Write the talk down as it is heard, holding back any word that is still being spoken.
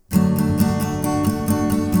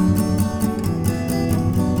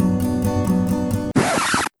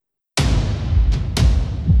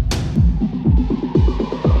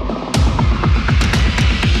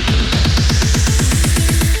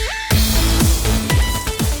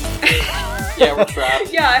Yeah, we're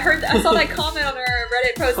trapped. Yeah, I saw that comment on our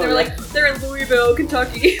Reddit post. They were like, they're in Louisville,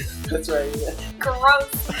 Kentucky. That's right. Yeah.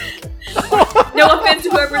 Gross. No offense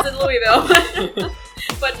to whoever's in Louisville.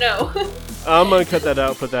 But no. I'm going to cut that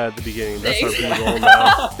out, put that at the beginning. That's our Thanks. B-roll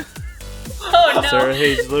now. Oh no. Sarah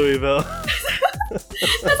hates Louisville.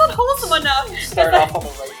 That's not wholesome enough. Start off on the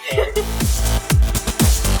right foot.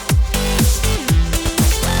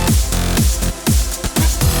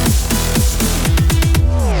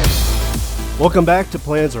 Welcome back to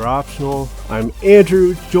Plans Are Optional. I'm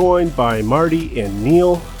Andrew, joined by Marty and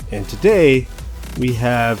Neil, and today we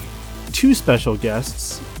have two special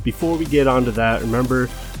guests. Before we get on to that, remember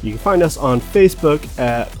you can find us on Facebook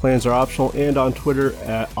at Plans Are Optional and on Twitter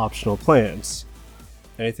at Optional Plans.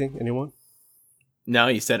 Anything? Anyone? No,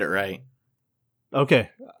 you said it right.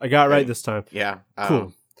 Okay, I got it right this time. Yeah.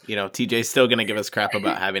 Cool. TJ's still going to give us crap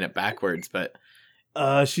about having it backwards, but...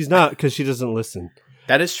 She's not, because she doesn't listen.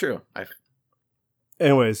 That is true.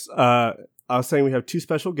 Anyways, I was saying we have two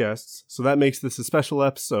special guests, so that makes this a special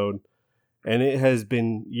episode, and it has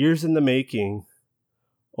been years in the making,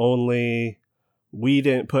 only we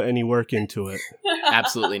didn't put any work into it.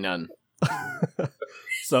 Absolutely none.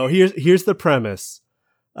 So here's the premise.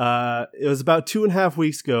 It was about 2.5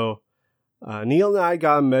 weeks ago. Neil and I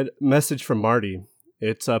got a message from Marty.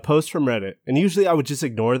 It's a post from Reddit, and usually I would just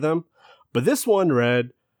ignore them, but this one read,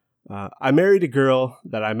 I married a girl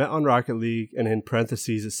that I met on Rocket League, and in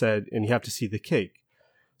parentheses it said, and you have to see the cake.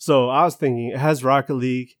 So I was thinking, it has Rocket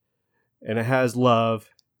League, and it has love,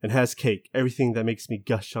 and it has cake. Everything that makes me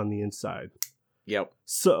gush on the inside. Yep.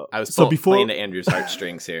 So I was before playing to Andrew's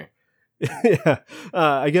heartstrings here. Yeah.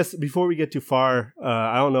 I guess before we get too far,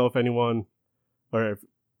 I don't know if anyone, or if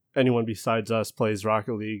anyone besides us plays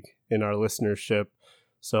Rocket League in our listenership.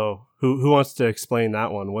 So who wants to explain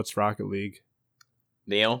that one? What's Rocket League?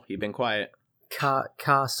 Neil, you've been quiet. Car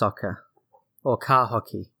soccer or car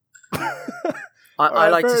hockey. I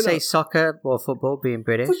Alright, like to fair say enough. soccer or football, being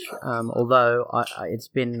British. Although it's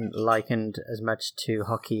been likened as much to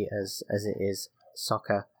hockey as it is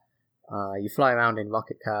soccer. You fly around in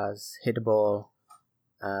rocket cars, hit a ball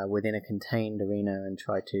within a contained arena, and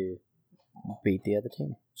try to beat the other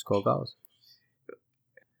team, score goals.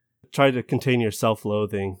 Try to contain your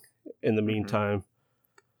self-loathing in the meantime.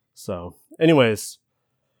 So, anyways,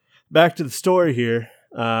 back to the story here.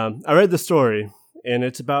 I read the story, and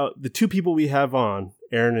it's about the two people we have on,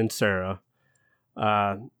 Aaron and Sarah.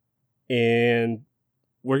 And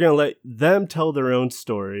we're going to let them tell their own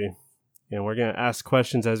story, and we're going to ask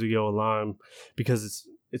questions as we go along, because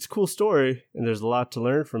it's a cool story, and there's a lot to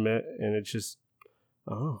learn from it, and it's just,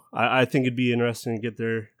 I think it'd be interesting to get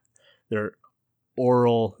their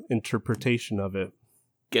oral interpretation of it.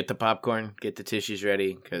 Get the popcorn, get the tissues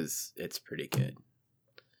ready, because it's pretty good.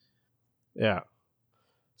 Yeah.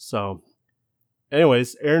 So,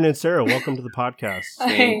 anyways, Aaron and Sarah, welcome to the podcast.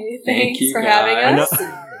 Hey, Thank thanks you, for guys. having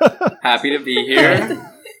us. Happy to be here.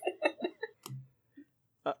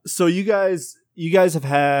 So you guys have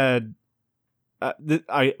had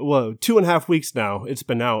 2.5 weeks now. It's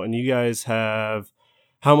been out, and you guys have,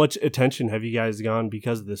 how much attention have you guys gone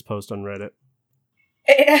because of this post on Reddit?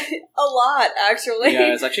 A lot, actually.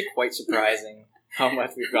 Yeah, it's actually quite surprising how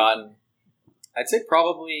much we've gotten. I'd say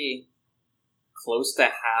probably close to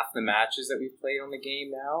half the matches that we've played on the game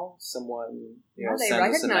now. Someone They sends us a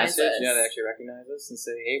recognize message. us. Yeah, they actually recognize us and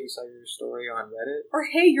say, "Hey, we saw your story on Reddit." Or,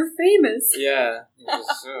 hey, you're famous. Yeah,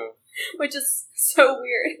 Which is so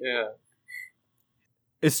weird. yeah.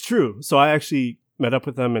 It's true. So I actually met up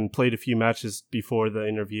with them and played a few matches before the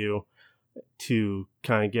interview to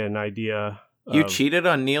kind of get an idea. You cheated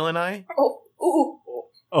on Neil and I?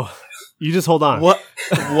 Oh, you just hold on. What?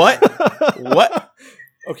 What?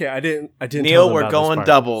 Okay, I didn't. tell Neil, them we're about this going part.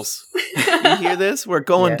 doubles. You hear this? We're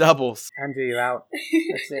going Yeah. doubles. Andrew, you're out.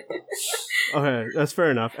 That's it. Okay, that's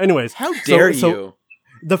fair enough. Anyways, How dare so you?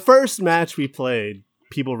 the first match we played,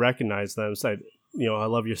 people recognized them, said, I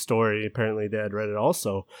love your story. Apparently they had read it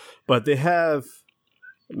also. But they have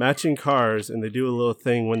matching cars, and they do a little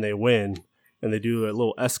thing when they win, and they do a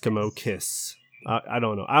little Eskimo kiss. I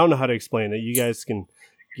don't know. I don't know how to explain it. You guys can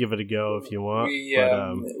give it a go if you want.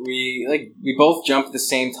 We both jump at the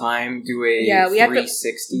same time, do a Yeah, we have to-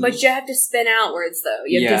 360. But you have to spin outwards, though.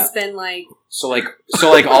 You have Yeah. to spin, like... So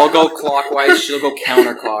I'll go clockwise, she'll go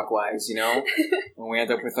counterclockwise, And we end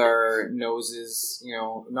up with our noses,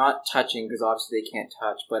 not touching, because obviously they can't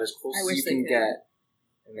touch, but as close I as wish you they can could. get.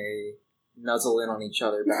 And they nuzzle in on each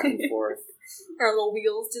other back and forth. Our little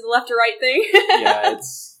wheels do the left or right thing. Yeah,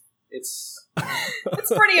 it's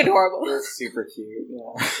It's pretty adorable. it's super cute,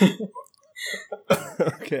 yeah.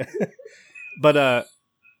 Okay. But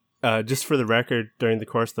just for the record, during the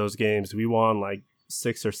course of those games, we won like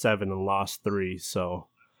 6 or 7 and lost 3. So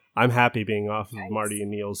I'm happy being off of Marty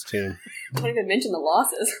and Neil's team. Don't even mention the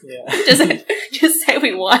losses. Yeah. just say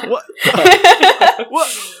we won. What?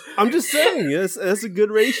 What? I'm just saying, that's a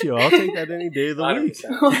good ratio. I'll take that any day of the week.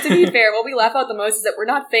 100%. Well, to be fair, what we laugh at the most is that we're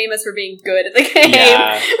not famous for being good at the game.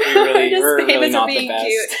 Yeah, We're just we're famous really for not being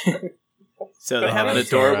the best. So they have an That's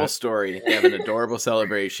adorable alright. story. They have an adorable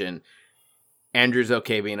celebration. Andrew's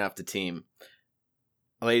okay being off the team.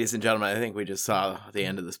 Ladies and gentlemen, I think we just saw the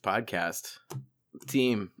end of this podcast.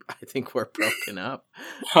 Team, I think we're broken up.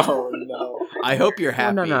 Oh no. I hope you're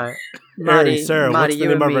happy. Oh, no. Aaron, Sarah, Marty, what's the you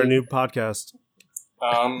name and of our me- new podcast?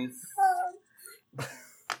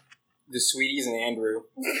 The Sweeties and Andrew.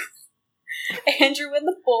 Andrew and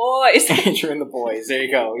the boys. Andrew and the boys. There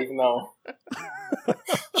you go. Even though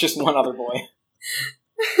just one other boy.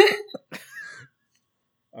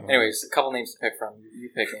 Anyways, a couple names to pick from. You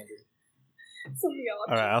pick, Andrew. Something else.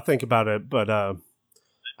 All right, I'll think about it, but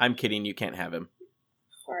I'm kidding. You can't have him.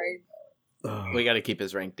 Sorry. We got to keep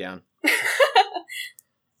his rank down.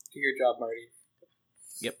 Do your job, Marty.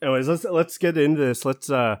 anyways, let's get into this. Let's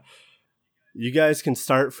you guys can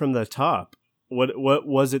start from the top. What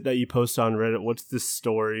was it that you posted on Reddit? What's this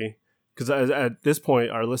story? Because at this point,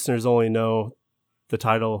 our listeners only know the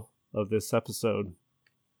title of this episode.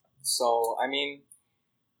 So, I mean,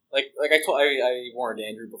 like I warned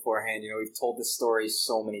Andrew beforehand. You know, we've told this story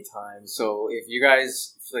so many times. So, if you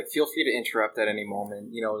guys feel free to interrupt at any moment.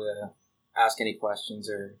 You know, to ask any questions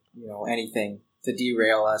or anything to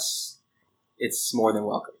derail us. It's more than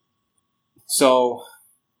welcome. So,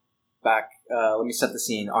 back. Let me set the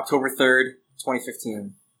scene. October 3rd,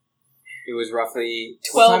 2015. It was roughly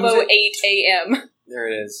 12:08 a.m. There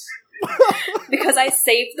it is. Because I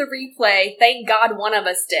saved the replay. Thank God one of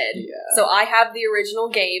us did. Yeah. So I have the original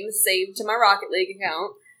game saved to my Rocket League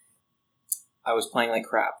account. I was playing like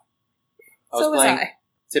crap. So was I.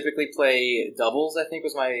 Typically play doubles, I think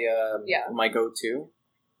was my my go-to.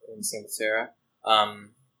 And same with Sarah.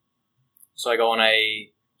 So I go and I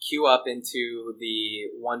queue up into the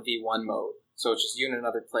 1v1 mode. So it's just you and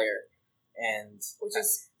another player. And Which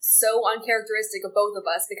is so uncharacteristic of both of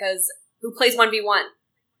us because who plays 1v1?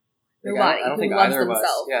 Nobody I don't who think loves either of us.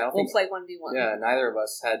 themselves Yeah, I don't will think- play 1v1. yeah, neither of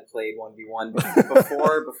us had played 1v1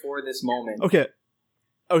 before this moment.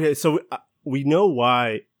 Okay, so we know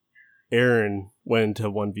why Aaron went into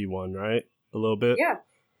 1v1, right? A little bit? Yeah.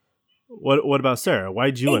 What about Sarah?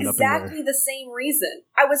 Why'd you end up in there? Exactly the same reason.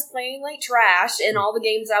 I was playing like trash in all the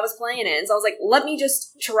games I was playing in, so I was like, let me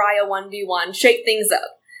just try a 1v1, shake things up.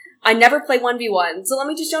 I never play 1v1, so let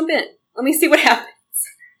me just jump in. Let me see what happens.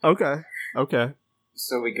 Okay.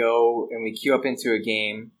 So we go and we queue up into a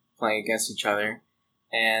game playing against each other,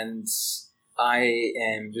 and I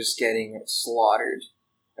am just getting slaughtered.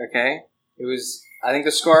 Okay, I think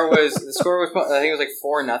the score was I think it was like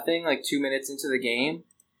 4-0, like 2 minutes into the game,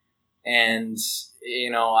 and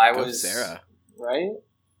I Go was Sarah. right.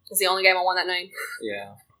 It's the only game I won that night.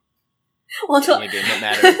 Yeah, Well, Only game that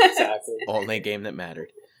mattered. exactly. Only game that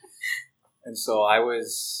mattered. And so I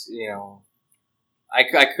was, I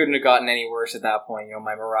couldn't have gotten any worse at that point.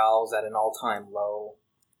 My morale was at an all-time low.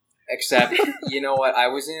 Except, you know what? I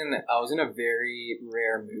was in a very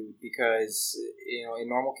rare mood because, in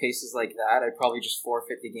normal cases like that, I'd probably just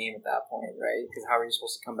forfeit the game at that point, right? Because how are you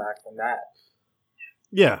supposed to come back from that?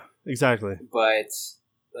 Yeah, exactly. But,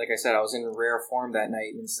 like I said, I was in rare form that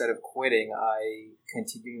night. Instead of quitting, I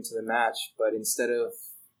continued into the match. But instead of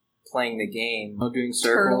playing the game, doing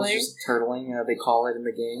circles, Turtling. just turtling, they call it in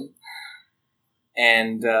the game.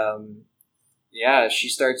 And, she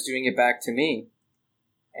starts doing it back to me.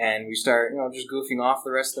 And we start, just goofing off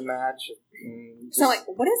the rest of the match. So I'm like,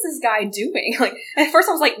 what is this guy doing? Like, at first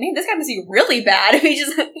I was like, man, this guy must be really bad. He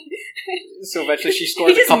just... So eventually she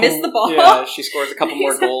scores He just missed the ball. Yeah, she scores a couple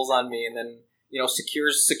more goals on me and then,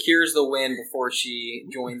 secures the win before she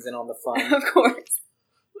joins in on the fun. Of course.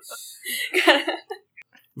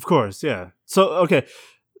 Of course, yeah. So, okay,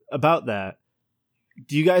 about that,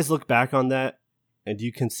 do you guys look back on that and do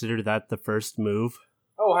you consider that the first move?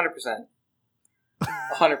 Oh, 100%.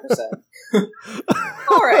 100%.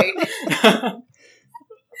 All right.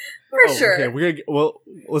 For sure. Okay,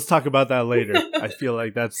 let's talk about that later. I feel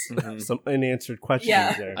like that's some unanswered questions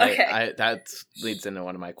Yeah. there. Okay. That leads into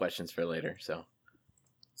one of my questions for later. So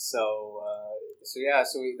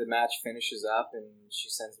the match finishes up and she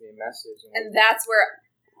sends me a message. And that's where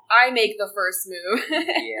I make the first move.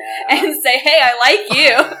 Yeah. And say, hey, I like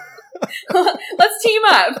you. Let's team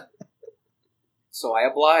up. So I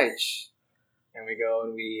oblige. And we go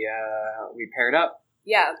and we paired up.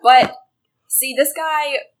 Yeah, but see, this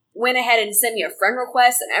guy went ahead and sent me a friend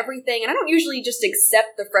request and everything. And I don't usually just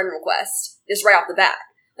accept the friend request just right off the bat.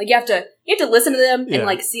 Like you have to listen to them and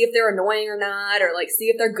like see if they're annoying or not, or like see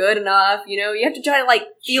if they're good enough. You know, you have to try to like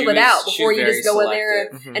feel it out before you just go in there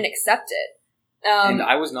and accept it. And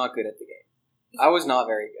I was not good at the game. I was not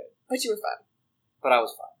very good. But you were fun. But I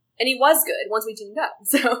was fun. And he was good once we teamed up.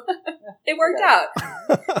 So it worked out.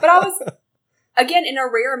 But I was, again, in a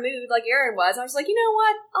rare mood like Aaron was. I was like, you know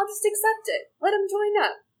what? I'll just accept it. Let him join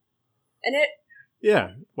up. And it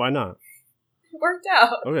why not? worked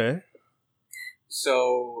out. Okay.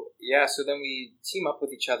 So then we team up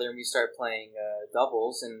with each other and we start playing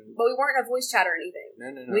doubles. But we weren't in a voice chat or anything.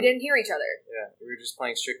 No. We didn't hear each other. Yeah, we were just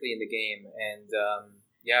playing strictly in the game.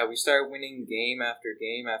 And we started winning game after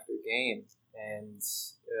game after game. And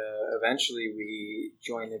eventually we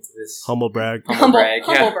joined into this... Humble brag. Humble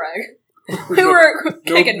brag. We were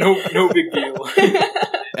kicking... No big deal.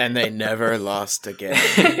 And they never lost again.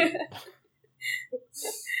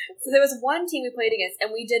 So there was one team we played against,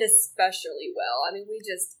 and we did especially well. I mean, we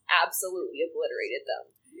just absolutely obliterated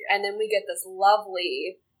them. Yeah. And then we get this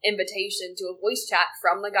lovely invitation to a voice chat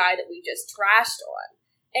from the guy that we just trashed on.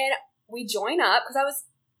 And we join up, because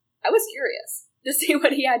I was curious to see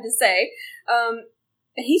what he had to say.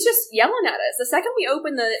 And he's just yelling at us. The second we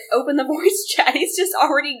open the voice chat, he's just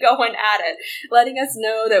already going at it, letting us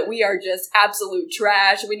know that we are just absolute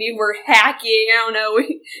trash. We're hacking. I don't know.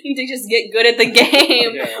 We need to just get good at the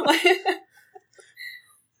game. Yeah.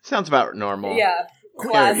 Sounds about normal. Yeah.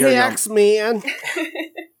 Classic. Hacks, man.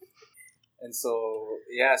 And so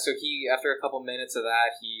he, after a couple minutes of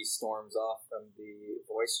that, he storms off from the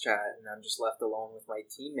voice chat, and I'm just left alone with my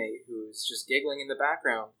teammate who's just giggling in the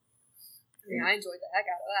background. Yeah, I enjoyed the heck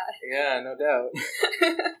out of that. Yeah, no doubt.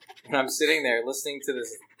 And I'm sitting there listening to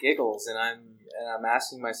this giggles, and I'm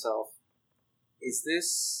asking myself, is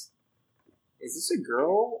this a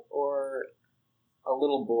girl or a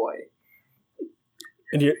little boy?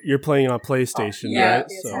 And you're playing on PlayStation, right?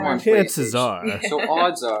 So chances are. So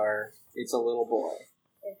odds are it's a little boy.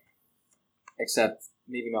 Except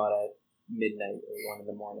maybe not at midnight or 1 in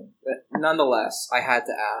the morning. But nonetheless, I had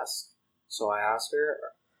to ask. So I asked her,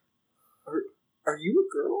 Are you a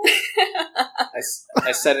girl?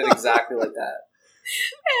 I said it exactly like that.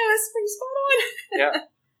 Yeah, that's pretty spot on.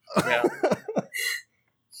 Yeah.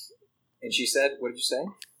 And she said, what did you say?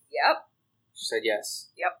 Yep. She said yes.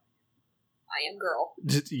 Yep. I am girl.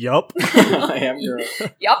 Yup. I am girl.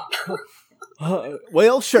 Yup.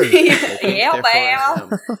 Well, sure. Yeah, well,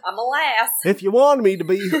 I'm a lass. If you want me to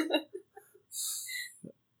be.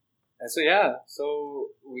 And so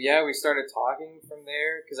we started talking from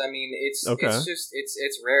there, because I mean it's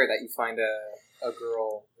rare that you find a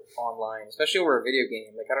girl online, especially over a video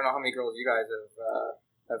game. Like I don't know how many girls you guys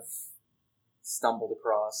have stumbled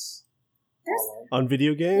across online. On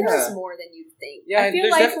video games. There's more than you'd think. Yeah, I feel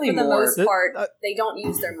there's like definitely for the more. most part they don't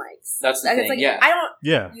use their mics. That's the thing. Like, yeah, I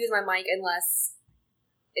don't use my mic unless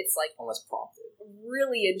it's like unless prompted.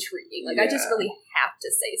 really intriguing. Like I just really have to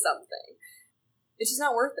say something. It's just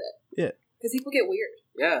not worth it. Yeah. Because people get weird.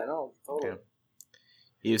 Yeah, no, totally. Yeah.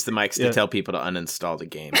 Use the mics to tell people to uninstall the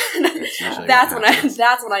game. That's when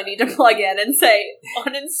I need to plug in and say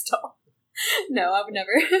uninstall. No, I would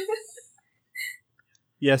never.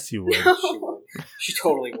 Yes, you would. She would. She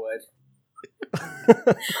totally would. It's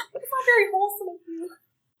not very wholesome of you.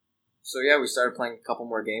 So we started playing a couple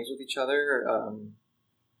more games with each other.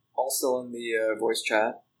 All still in the voice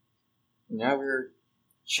chat. And we were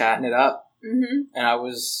chatting it up. Mm-hmm. And I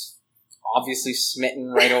was obviously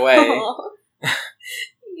smitten right away.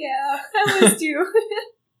 Yeah, I was too.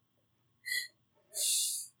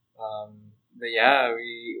 But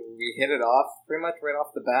we hit it off pretty much right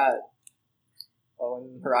off the bat. Oh,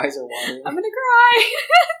 and her eyes are watering. I'm gonna cry.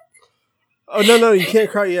 Oh no, you can't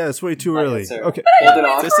cry. Yeah, it's way too early. Yes, okay, hold it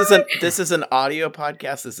off. This is an audio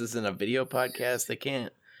podcast. This isn't a video podcast. They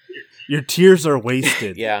can't. Your tears are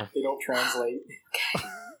wasted. Yeah, they don't translate.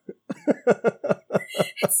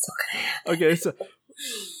 It's still gonna happen. Okay, so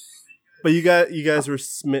but you guys were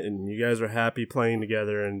smitten. You guys were happy playing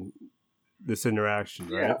together and this interaction,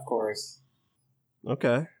 right? Yeah, of course.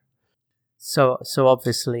 Okay. So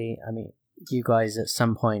obviously, I mean, you guys at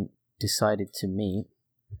some point decided to meet,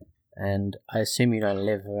 and I assume you don't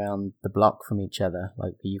live around the block from each other.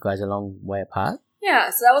 Like, are you guys a long way apart? Yeah,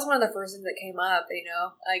 so that was one of the first things that came up,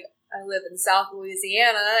 like, I live in South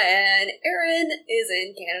Louisiana, and Aaron is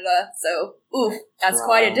in Canada, so, that's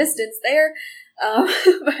quite a distance there,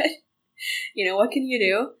 but, what can you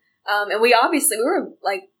do? And we were,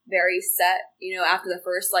 like, very set, after the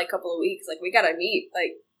first, like, couple of weeks, like, we gotta meet,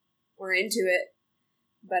 like, we're into it,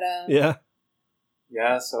 but, Yeah.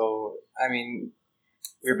 Yeah, so, I mean,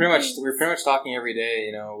 We were pretty much talking every day.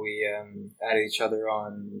 You know, we added each other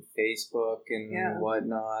on Facebook and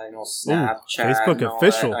whatnot. You know, Snapchat. Facebook and all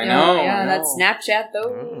official. that. I know. Yeah, I know. that's Snapchat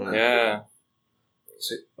though. Yeah.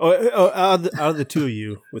 Out of the two of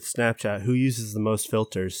you with Snapchat, who uses the most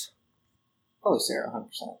filters? Probably Sarah,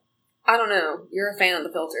 100%. I don't know. You're a fan of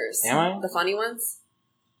the filters. Am I? The funny ones?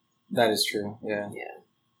 That is true. Yeah. Yeah.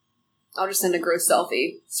 I'll just send a gross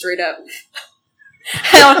selfie straight up.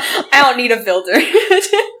 I don't need a filter.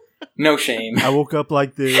 No shame. I woke up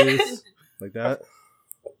like this, like that.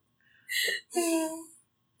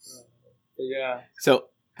 Yeah. So,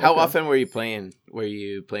 how Okay. often were you playing? Were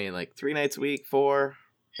you playing like 3 nights a week, 4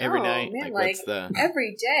 every Oh, night? man, Like, what's the?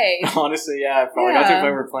 Every day. Honestly, yeah. Probably got to the point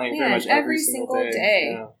where we're playing pretty Man, much every every single single day. day.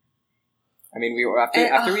 Yeah. I mean, we were after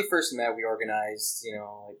And, we first met, we organized, you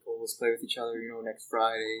know, like, well, let's play with each other, you know, next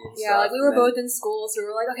Friday. And Yeah, stuff. like we were And then- both in school, so we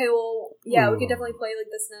were like, okay, well, yeah, we Ooh. could definitely play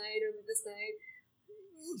like this night or this night.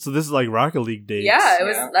 So this is like Rocket League dates. Yeah, it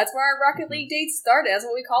was. Yeah. That's where our Rocket League dates started. That's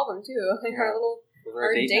what we called them too. Like our Yeah. little. Those were our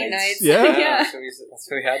our date nights. Yeah. Yeah. That's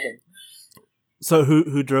how we had them. So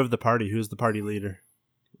who drove the party? Who's the party leader?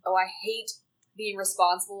 Oh, I hate being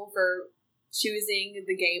responsible for choosing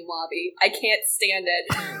the game lobby. I can't stand it.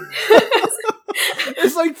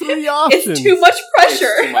 It's like 3 options. It's too much pressure.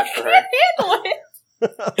 It's too much for her. I can't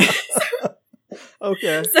handle it.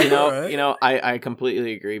 Okay. So- You know, I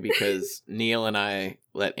completely agree because Neil and I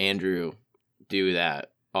let Andrew do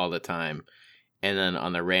that all the time, and then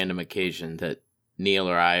on the random occasion that Neil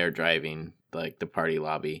or I are driving like the party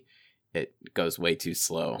lobby, it goes way too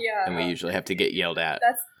slow, Yeah. and we usually have to get yelled at.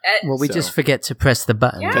 That's Well, we So- just forget to press the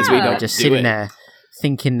button. Yeah. 'Cause we We're don't just do sitting it. there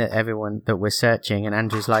thinking that that we're searching, and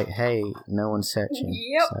Andrew's like, "Hey, no one's searching."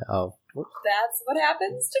 Yep. So, oh, that's what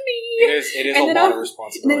happens to It me. is And a then lot I'm- of And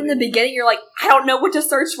responsibility. then in the beginning, you're like, I don't know what to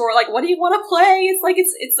search for. Like, what do you want to play? It's like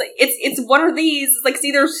it's one of these. It's like it's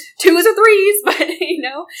either 2s or 3s, but you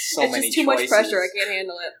know, so it's many just too much choices. pressure. I can't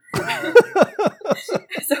handle it.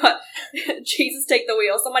 So, Jesus, take the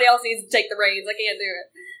wheel. Somebody else needs to take the reins. I can't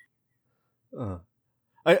do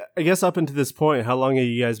it. I guess up until this point, how long have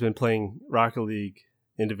you guys been playing Rocket League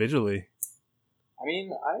individually? I mean,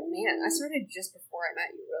 Man, I started just before I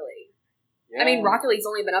met you. Really. yeah. I mean, Rocket League's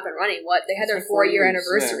only been up and running. What they had It's their been 4 4-year years,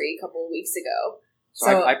 anniversary a couple of weeks ago. So,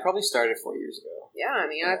 So- I probably started 4 years ago. Yeah, I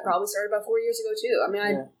mean, I Yeah. probably started about 4 years ago too. I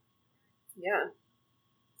mean, Yeah.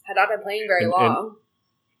 had not been playing very And- long.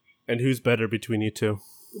 And who's better between you two?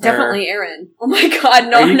 Definitely Aaron. Oh my god,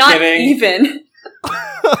 no, Are you not kidding? even.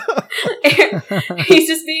 He's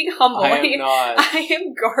just being humble. I am not. I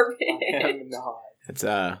am garbage. I am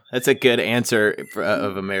not. That's a good answer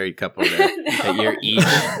of a married couple there. That No. you're each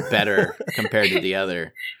better compared to the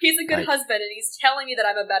other. He's a good Like- husband, and he's telling me that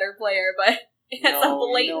I'm a better player, but it's a No,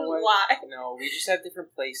 you blatant know what? lie. No, we just have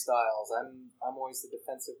different play styles. I'm always the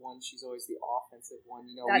defensive one. She's always the offensive one.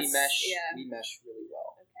 You know, we That's- mesh. yeah. We mesh really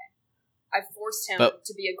well. I forced him But-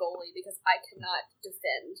 to be a goalie because I cannot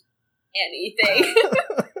defend anything.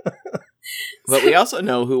 But we also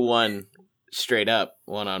know who won straight up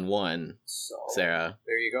 1-on-1, So Sarah.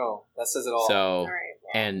 there you go. That says it all. So All right.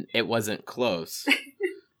 well. and it wasn't close.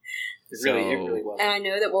 it really was. And I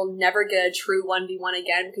know that we'll never get a true 1v1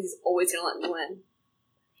 again because he's always going to let me win.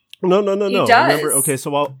 No. He does. Remember? Okay,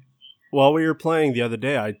 so while we were playing the other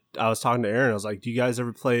day, I was talking to Aaron. I was like, "Do you guys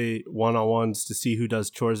ever play 1-on-1s to see who does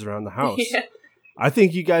chores around the house?" Yeah. I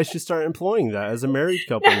think you guys should start employing that as a married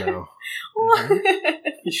couple now.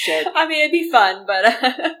 You should. I mean, it'd be fun, but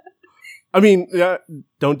I mean, yeah,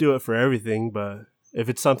 don't do it for everything, but if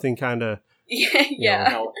it's something kind of yeah,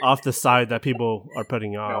 No, off the side that people are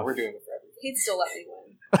putting no, off, we're doing it for everything. he'd still let me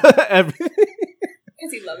win Every-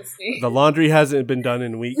 because he loves me. the laundry hasn't been done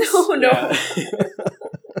in weeks. No. Yeah.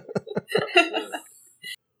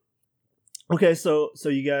 Okay, so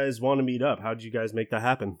you guys want to meet up? How did you guys make that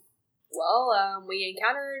happen? Well, we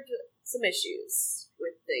encountered some issues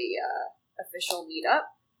with the official meetup.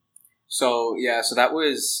 So that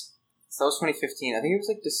was 2015. I think it was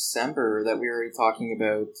like December that we were already talking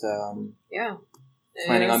about Yeah.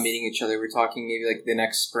 planning It on was- meeting each other. We're talking maybe like the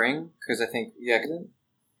next spring because I think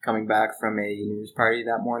coming back from a New Year's party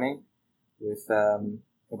that morning with a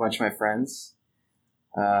bunch of my friends.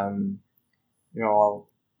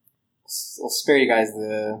 I'll spare you guys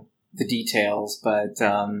the details, but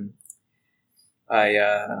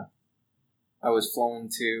I was flown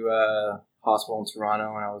to hospital in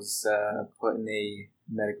Toronto, and I was put in a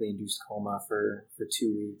medically induced coma for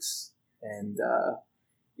 2 weeks, and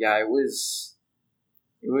it was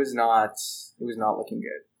not looking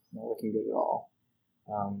good, not looking good at all.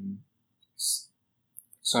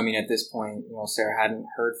 So I mean, at this point, Sarah hadn't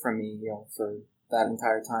heard from me, for that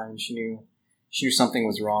entire time. She knew she knew something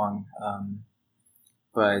was wrong.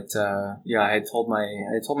 But yeah, I had told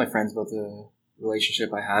my friends about the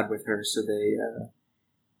relationship I had with her, so they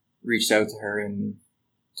reached out to her and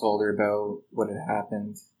told her about what had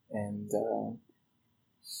happened, and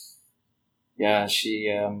yeah, she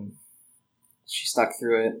stuck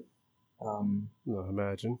through it. No,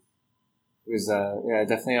 imagine. It was yeah,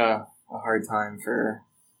 definitely a hard time for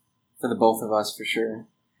the both of us, for sure.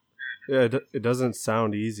 Yeah, it doesn't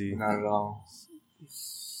sound easy. Not at all.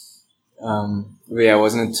 But yeah, it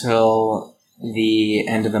wasn't until the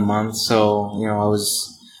end of the month, so I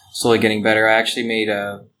was slowly getting better. I actually made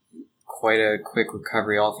quite a quick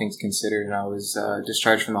recovery, all things considered, and I was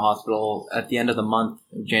discharged from the hospital at the end of the month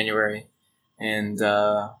of January, and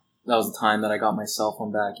that was the time that I got my cell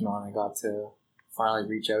phone back, and I got to finally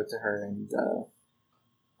reach out to her, and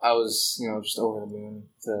I was, just over the moon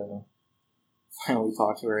to finally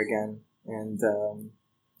talk to her again, and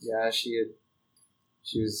yeah, she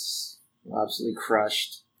was absolutely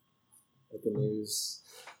crushed at the news.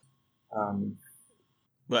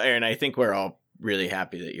 Well, Aaron, I think we're all really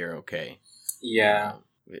happy that you're okay. Yeah.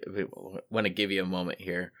 We want to give you a moment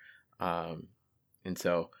here. And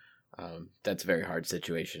so that's a very hard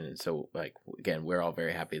situation. And so, like, again, we're all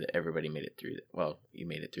very happy that everybody made it through that. Well, you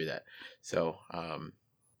made it through that. So,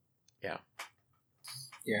 yeah.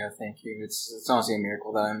 Yeah, thank you. It's honestly a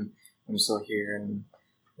miracle that I'm still here, and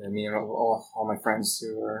I mean all my friends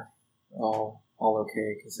too are all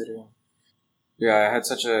okay considering. Yeah, I had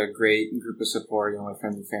such a great group of support. My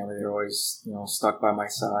friends and family, they're always stuck by my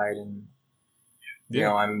side, and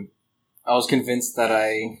I was convinced that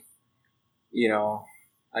I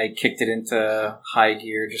kicked it into high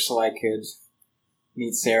gear just so I could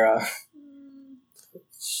meet Sarah.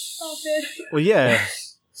 Oh, good. Well, yeah.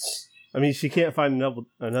 I mean, she can't find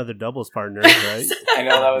another doubles partner, right? I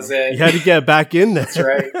know, that was it. You had to get back in there. That's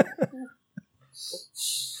right.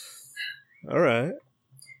 All right.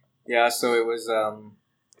 Yeah, so it was a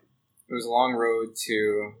long road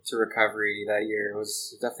to recovery that year. It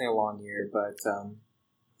was definitely a long year, but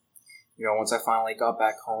once I finally got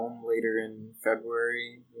back home later in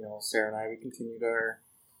February, Sarah and I, we continued our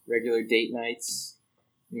regular date nights.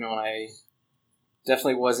 And I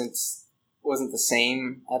definitely wasn't the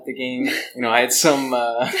same at the game. I had some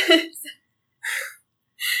what do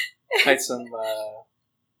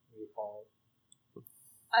you call it?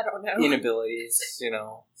 I don't know. Inabilities,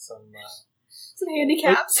 some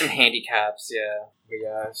handicaps. Some handicaps, yeah. But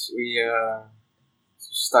yeah, we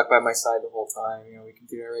stuck by my side the whole time. We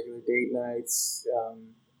continued our regular date nights.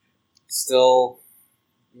 Still,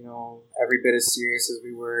 every bit as serious as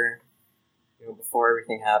we were, before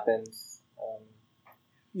everything happened.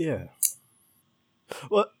 Yeah.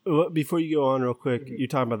 Well, before you go on real quick, you're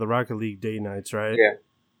talking about the Rocket League date nights, right? Yeah.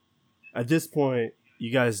 At this point,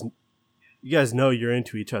 you guys know you're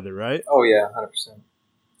into each other, right? Oh yeah, 100%.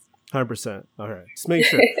 100%. All right. Just make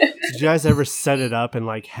sure. Did you guys ever set it up and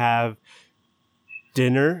have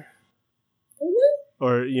dinner?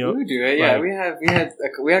 Or we would do it. Yeah, we had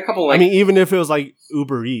a couple. I mean, even if it was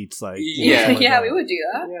Uber Eats, yeah, we would do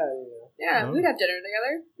that. Yeah. We'd have dinner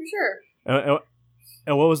together for sure.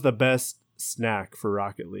 And what was the best snack for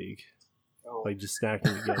Rocket League? Oh. Just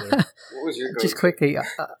snacking together. What was your go-to? Just quickly,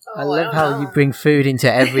 I love how you bring food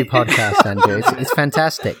into every podcast, Andrew. It's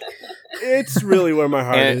fantastic. It's really where my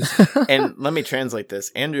heart is. And let me translate this.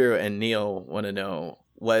 Andrew and Neil want to know,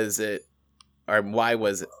 why was it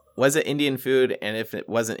Indian food? And if it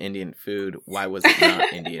wasn't Indian food, why was it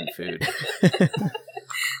not Indian food?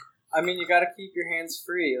 I mean, you got to keep your hands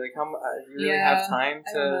free. How do you really have time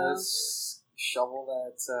to shovel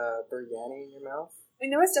that biryani in your mouth? I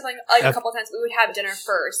mean, there was definitely a couple of times we would have dinner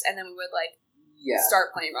first, and then we would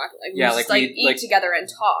start playing Rocket League. We would just eat together and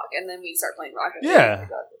talk, and then we'd start playing Rocket League. Yeah.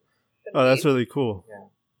 Oh, that's really cool. Yeah.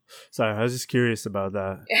 Sorry, I was just curious about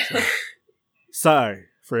that. So. Sorry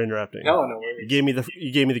for interrupting. No worries. You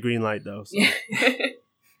gave me the green light though. So. I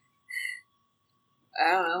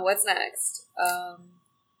don't know what's next.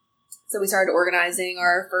 So we started organizing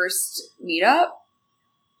our first meetup,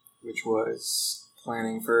 which was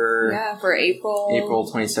planning for April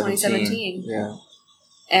 2017. Yeah.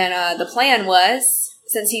 And the plan was,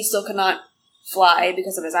 since he still could not fly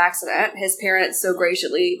because of his accident, his parents so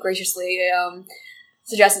graciously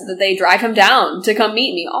suggested that they drive him down to come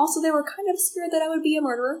meet me. Also, they were kind of scared that I would be a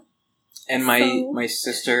murderer. And my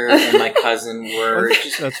sister and my cousin were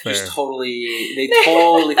just totally. They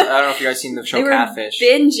totally. I don't know if you guys seen the show Catfish.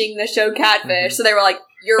 They were binging the show Catfish, so they were like,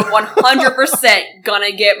 "You're 100%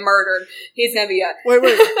 gonna get murdered. He's gonna be a."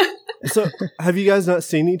 Wait. So, have you guys not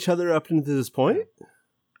seen each other up until this point?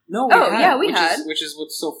 No, Oh, yeah, we which had. which is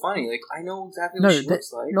what's so funny. Like, I know exactly No, what she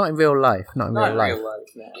looks like. not in real life. Not in Not real life. in real life,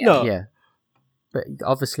 no. No, Yeah, but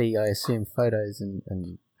obviously, I assume photos and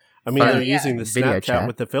I mean Oh, they're yeah. using the Video Snapchat chat.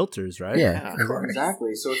 with the filters, right? yeah.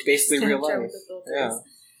 Exactly. So it's basically real Snapchat life. with the filters.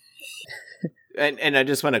 Yeah. And I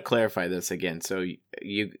just want to clarify this again. So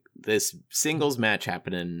you this singles match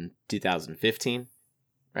happened in 2015,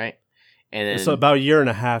 right? And then So about a year and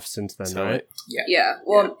a half since then, So right? Yeah. Yeah.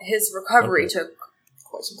 Well, his recovery Okay. took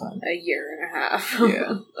Quite some time. a year and a half.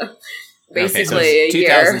 Yeah. Basically okay, so a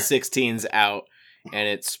year. 2016's out, and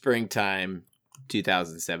it's springtime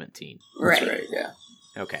 2017. Right. That's right, yeah.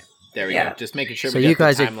 Okay, there we Yeah. go. Just making sure. So we you got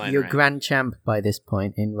guys the are timeline you're right. grand champ by this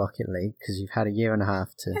point in Rocket League because you've had a year and a half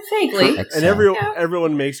to Vaguely. excel. And Yeah.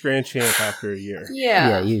 everyone makes grand champ after a year. yeah,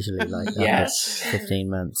 Yeah. usually like that. Yes. 15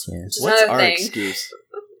 months. Yeah. Which is What's another our thing excuse?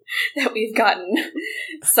 that we've gotten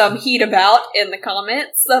some heat about in the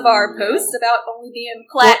comments of our post about only being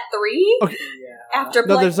plat 3 Okay. Yeah. after No,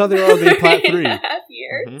 playing there's nothing wrong with being plat 3. 3.5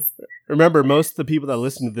 years. Mhm. Remember, most of the people that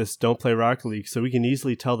listen to this don't play Rocket League, so we can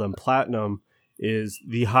easily tell them platinum is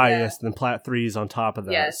the highest, and plat 3 is on top of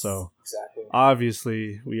that. Yes. So Exactly.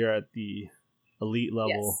 obviously, we are at the elite level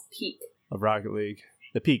Yes, peak. of Rocket League,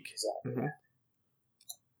 the peak. Exactly.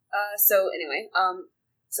 So anyway,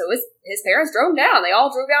 so his parents drove him down. They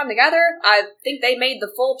all drove down together. I think they made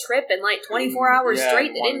the full trip in like 24 hours Yeah,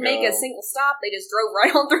 straight. They one didn't make a go. single stop. They just drove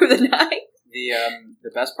right on through the night.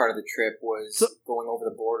 The best part of the trip was So- going over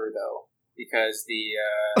the border, though, because the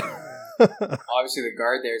obviously the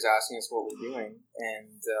guard there is asking us what we're doing,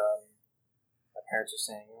 and my parents are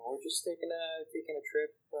saying, "We're just taking a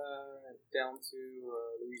trip down to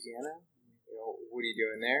Louisiana. What are you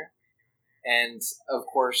doing there?" And of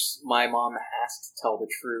course, my mom has to tell the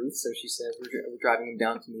truth, so she said, "We're driving him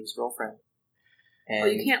down to meet his girlfriend." And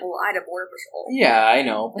Well, you can't lie to Border Patrol. yeah, I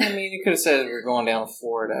know. But I mean, you could have said we were going down to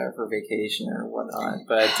Florida for vacation or whatnot.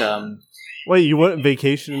 But Wait, you went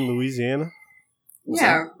vacation in Louisiana?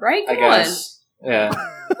 Yeah, right? I Come on. guess. Yeah.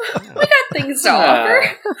 We got things to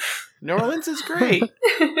offer. New Orleans is great.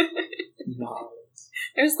 No.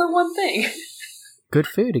 There's the one thing. Good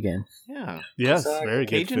food again. Yeah, Yes, Exactly. very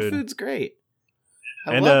good Cajun food. food's great.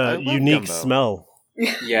 And I a love unique gumbo. smell.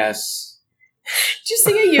 Yes. Did you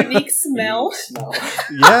see a unique smell? Smell.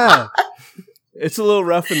 Yeah. It's a little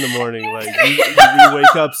rough in the morning. Like, you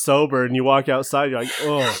wake up sober and you walk outside, you're like,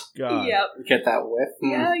 oh, God. Yep. You get that whiff.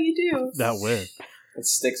 Yeah, you do. That whiff. It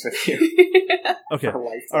sticks with you Okay. for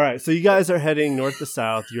life. All right. So you guys are heading north to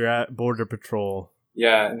south. You're at Border Patrol.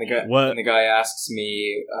 Yeah, and the What- guy asks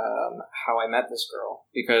me how I met this girl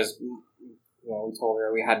because we told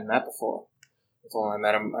her we hadn't met before. I told him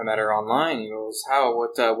I met her online. He goes, "How?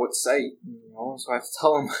 What site?" So I have to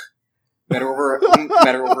tell him met her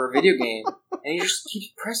over a video game, and he just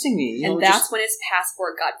keeps pressing me. And that's when his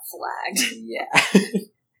passport got flagged. yeah.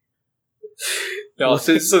 No,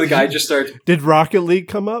 so the guy just started. Did Rocket League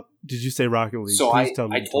come up? Did you say Rocket League? So Please I tell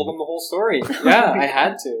me. I told him the whole story. Yeah, I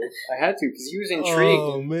had to because he was intrigued.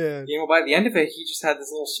 Oh, And, man. by the end of it, he just had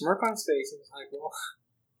this little smirk on his face, and was like, "Well,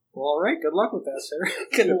 all right, good luck with that, sir."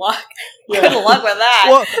 Good luck. Yeah. Good luck with that.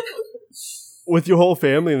 Well, with your whole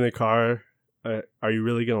family in the car, are you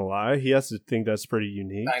really going to lie? He has to think that's pretty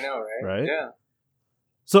unique. I know, right? Right? Yeah.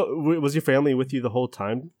 So, was your family with you the whole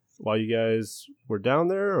time while you guys were down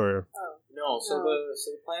there, or? No, so No.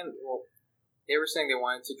 the plan. Well, they were saying they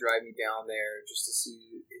wanted to drive me down there just to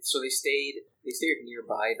see. So they stayed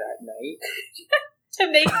nearby that night.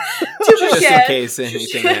 to make Just in forget. case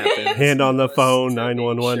anything happens. Hand on the Was phone, to make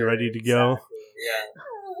 911 ready to go. exactly, yeah.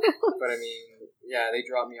 But I mean, yeah, they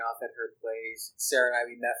dropped me off at her place. Sarah and I,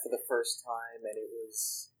 we met for the first time, and it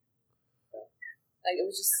was. Like it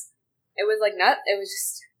was just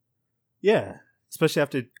Yeah, especially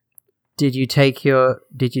after. Did you take your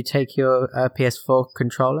PS4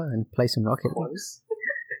 controller and play some Rocket League? Close.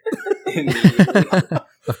 Immediately.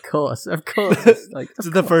 Of course. It's like, This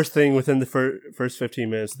is the first thing within the first 15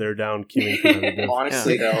 minutes. They're down queuing competitive.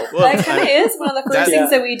 Honestly, though. Well, that kind of is one of the first that-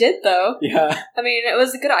 things that we did, though. Yeah. I mean, it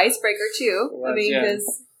was a good icebreaker too. It was, I mean, yeah. because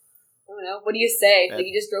I don't know, what do you say? Yeah. Like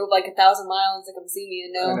you just drove like 1,000 miles to come see me,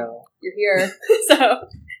 and I no, know. you're here. So,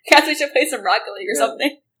 guys, we should play some Rocket League or Yeah.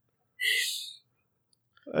 something.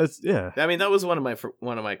 Yeah. I mean, that was one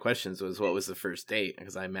of my questions was what was the first date,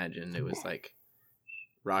 because I imagine it was like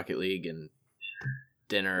Rocket League and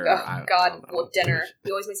dinner. Oh God, well, dinner.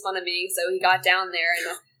 He always makes fun of me, so he got down there,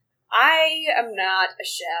 and I am not a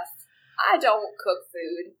chef. I don't cook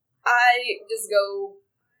food. I just go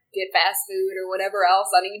get fast food or whatever else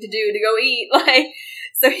I need to do to go eat. Like,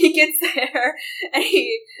 so he gets there and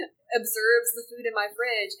he observes the food in my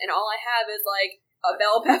fridge, and all I have is like a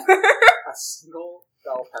bell pepper. A single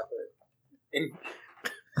bell pepper. And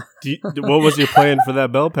What was your plan for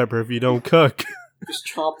that bell pepper if you don't cook? just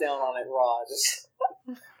chomp down on it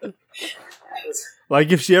raw.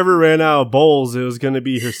 Like if she ever ran out of bowls, it was going to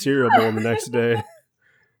be her cereal bowl the next day.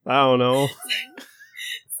 I don't know.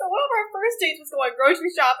 So one of our first dates was going grocery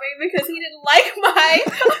shopping because he didn't like my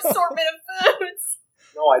assortment of foods.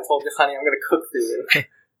 No, I told you, honey, I'm going to cook for you.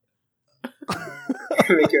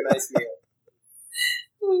 Make you a nice meal.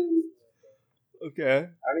 Okay.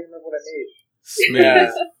 I don't even remember what I made. Smooth.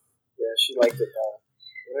 Yeah, she liked it though.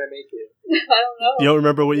 What did I make it? I don't know. You don't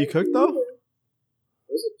remember what you cooked though?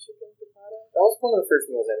 Was it chicken piccata? That was one of the first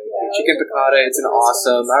meals I made. Yeah, Chicken piccata, it's an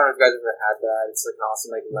awesome, I don't know if you guys ever had that. It's like an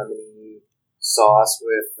awesome like lemony sauce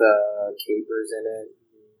with capers in it.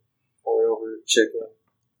 Pour it over chicken.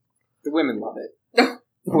 The women love it.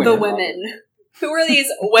 The women. Who are these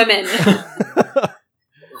women?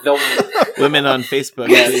 The women. Women on Facebook,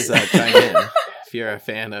 please chime in if you're a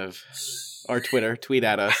fan of our Twitter. Tweet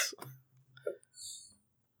at us.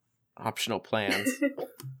 Optional plans.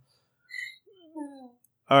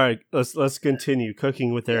 All right, let's continue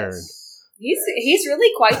cooking with Aaron. He's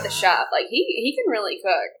really quite the chef. Like he can really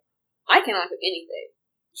cook. I cannot cook anything.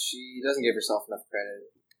 She doesn't give herself enough credit.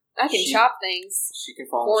 I can chop things, She can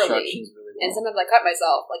follow poorly. instructions really well. and sometimes I cut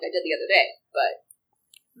myself, like I did the other day. But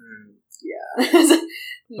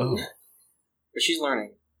Yeah. Oh. But she's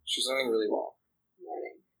learning. She's learning really well.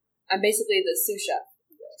 Learning. I'm basically the sous chef.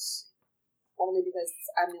 Yes. Only because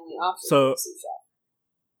I'm the only option So- for the sous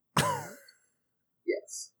chef.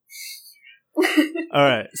 Yes. All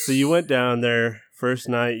right, so you went down there first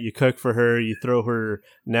night. You cook for her. You throw her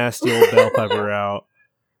nasty old bell pepper out,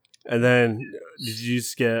 and then did you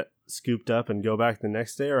just get scooped up and go back the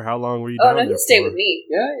next day, or how long were you Oh down no, there he stayed for? with me.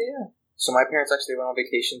 Yeah. So my parents actually went on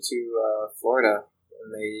vacation to Florida,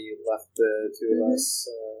 and they left the two of us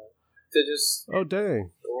to just. Oh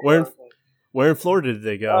dang! go Where in- around. Where in Florida did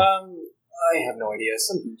they go? I have no idea.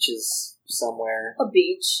 Some beaches somewhere. A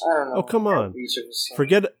beach. I don't know. Oh, come on. Beach of some-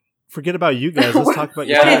 Forget about you guys. Let's talk about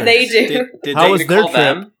Yeah. your What did parents. they do? Did How they, was their call trip?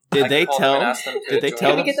 them. Did I they can call them and tell? ask them to Did they join. tell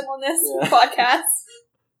Can we them? get them on this Yeah.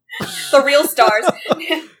 podcast? The real stars.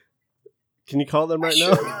 Can you call them right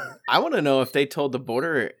now? I want to know if they told the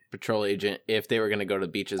border patrol agent if they were going to go to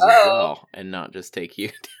beaches as Uh-oh. well and not just take you.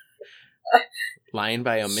 Lying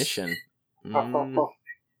by omission.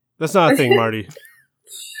 That's not a thing, Marty.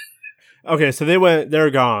 Okay, so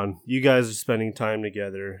they're gone. You guys are spending time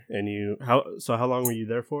together, and how long were you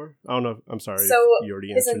there for? I don't know. I'm sorry. So, if you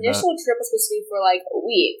already His answered initial trip was supposed to be for like a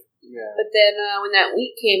week. Yeah. But then when that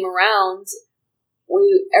week came around,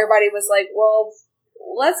 everybody was like, well,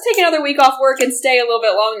 let's take another week off work and stay a little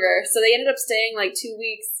bit longer. So they ended up staying like 2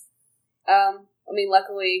 weeks. I mean,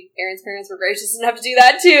 luckily, Aaron's parents were gracious enough to do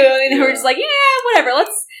that too. And they were just like, yeah, whatever,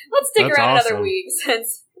 let's stick That's around awesome. another week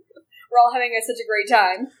since we're all having such a great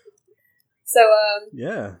time. So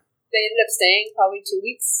Yeah. they ended up staying probably 2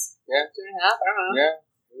 weeks. Yeah. 2.5, I don't know. Yeah.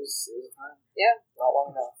 It was fine. Yeah. Not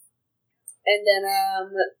long enough. And then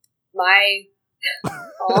my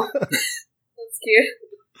that's cute.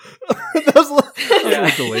 that was a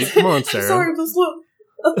little delayed. Come on, Sarah. Sorry, but slow.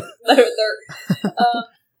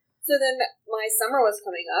 So then my summer was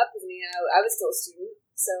coming up. I mean, I was still a student,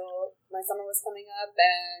 so my summer was coming up,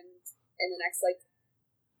 and in the next I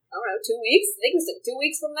don't know, 2 weeks. I think it was 2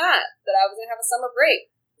 weeks from that I was gonna have a summer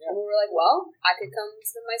break. Yeah. And we were like, well, I could come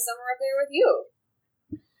spend my summer up there with you.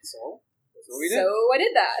 So that's what we did. So I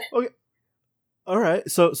did that. All right.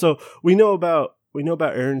 So we know about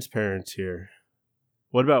Aaron's parents here.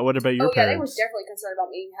 What about your They were parents? definitely concerned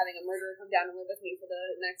about me having a murderer come down and live with me for the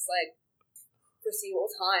next foreseeable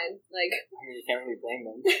time. Like I mean, you can't really blame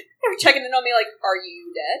them. they were checking in on me, like, are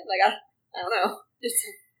you dead? Like I don't know. Just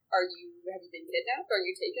have you been kidnapped? Are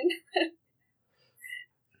you taken?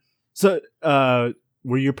 So,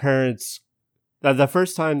 were your parents the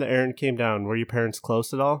first time that Aaron came down? Were your parents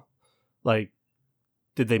close at all? Like,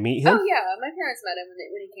 did they meet him? Oh yeah, my parents met him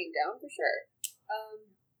when he came down for sure.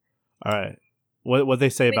 All right. What they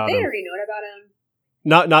say I mean, about they him? already known about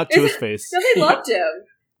him. Not to his face. No, they loved him.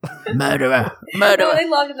 Murderer. No, they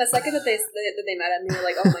loved him. The second that they met him, they were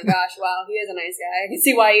like, "Oh my gosh, wow, he is a nice guy. I can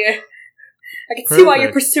see why you're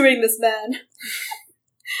Perfect. pursuing this man."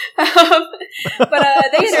 But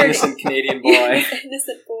they This had innocent Canadian boy.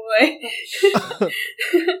 innocent boy.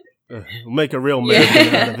 We'll make a real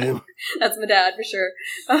American out of him. That's my dad for sure.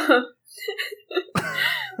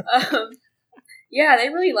 Yeah, they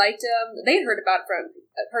really liked him. They had heard about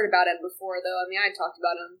him before, though. I mean, I had talked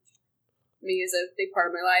about him. I mean, he was a big part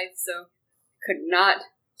of my life, so could not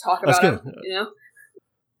talk That's about good. him. You know.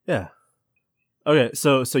 Yeah. Okay.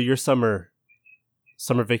 So your summer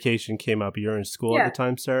summer vacation came up. You were in school Yeah. at the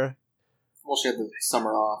time, Sarah? Well, she had the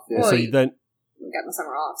summer off. Yeah. Well, So you then, got my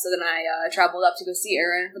summer off. So then I traveled up to go see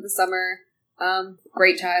Aaron for the summer.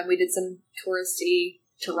 Great time. We did some touristy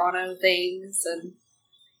Toronto things and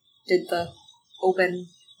did the open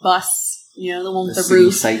bus, the one with the city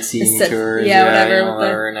roof. sightseeing The tours. yeah, whatever, You know, with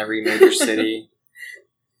the- or in every major city.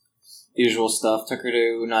 Usual stuff. Took her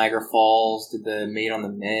to Niagara Falls. Did the Maid on the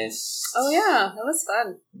Mist. Oh yeah, that was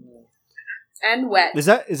fun. And wet. is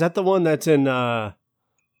that the one that's in,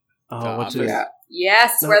 what's it? Yeah.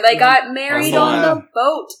 Yes, No, where they no. got married Oh, on yeah. the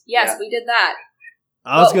boat. Yes, Yeah. we did that.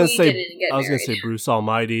 I was But gonna we say, didn't get I was gonna married. say Bruce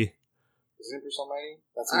Almighty. Is it Bruce Almighty?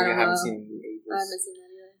 That's I something I don't haven't know. seen in ages. I haven't seen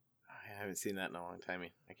that either. I haven't seen that in a long time.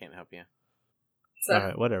 I can't help you. So, All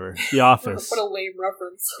right, whatever. The Office. what a lame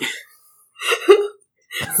reference.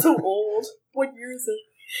 So old. What year is it?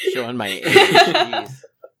 Showing my age. Jeez.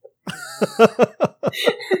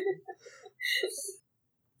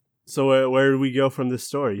 So where do we go from this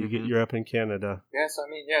story? You're up in Canada. Yeah, so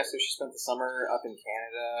so she spent the summer up in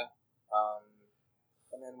Canada.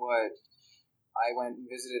 And then what? I went and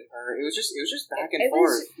visited her. It was just back and It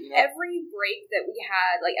forth. was every break that we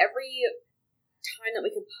had, like every time that we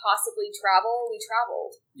could possibly travel, we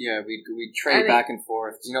traveled. Yeah, we'd trade back and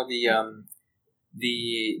forth. The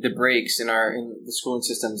breaks in the schooling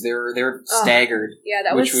systems, they were staggered. Yeah,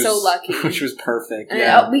 that was so lucky. Which was perfect. And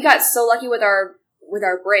yeah. we got so lucky with our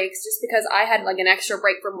breaks, just because I had like an extra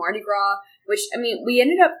break from Mardi Gras, which we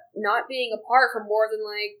ended up not being apart for more than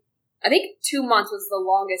I think 2 months was the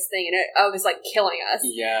longest thing, and it was like killing us.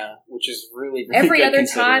 Yeah, which is really, really Every good other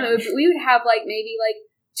time, considering. we would have maybe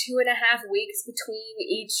 2.5 weeks between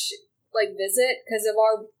each visit because of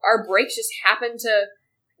our breaks just happened to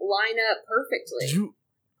line up perfectly.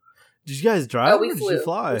 Did you guys drive? We or flew, did you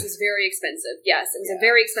fly? which is very expensive. Yes, it was a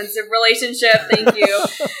very expensive relationship. Thank you.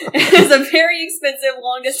 It was a very expensive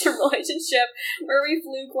long distance relationship where we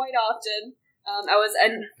flew quite often.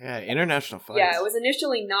 International flights. Yeah, I was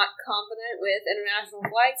initially not confident with international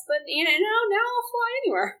flights, but now I'll fly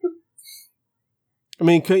anywhere.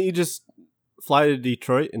 Couldn't you just fly to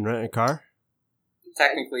Detroit and rent a car?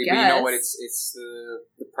 Technically, but you know what? It's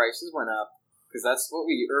the prices went up because that's what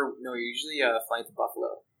we usually fly to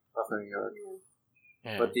Buffalo, New York.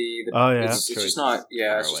 Yeah. But it's Detroit's just not.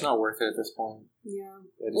 Yeah, it's far just away. not worth it at this point. Yeah,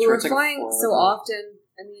 Yeah, we were Detroit's like flying 4 so hours. often.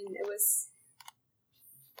 It was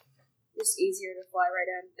just easier to fly right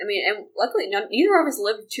in. And luckily, neither of us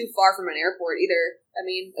lived too far from an airport either.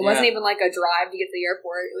 It wasn't even like a drive to get to the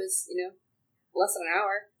airport. It was, less than an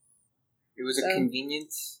hour. It was a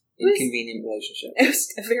convenient, It was- inconvenient relationship. It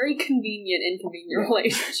was a very convenient, inconvenient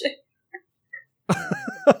relationship.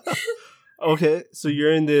 Okay, so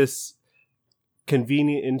you're in this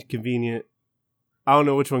convenient, inconvenient. I don't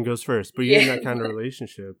know which one goes first, but you're in that kind of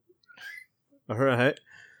relationship. All right.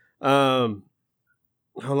 How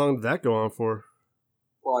long did that go on for?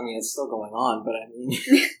 Well, it's still going on, but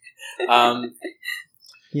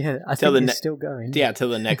Yeah, I Till think the it's still going. Yeah, till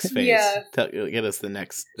the next phase. Yeah. Get us the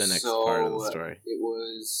next part of the story. It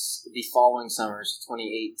was the following summer, so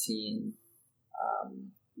 2018.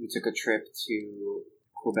 We took a trip to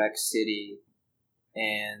Quebec City,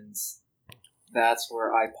 and that's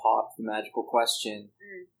where I popped the magical question. Do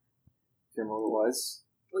you remember what it was?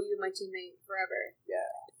 Will you be my teammate forever?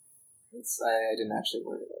 I didn't actually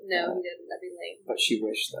word it. No, he didn't. That'd be lame. But she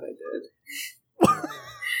wished that I did.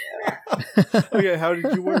 Okay, how did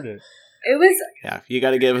you word it? It was Yeah, you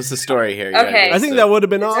got to give us a story here. You gotta Okay. give I us think the- that would have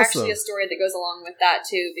been There's awesome. actually a story that goes along with that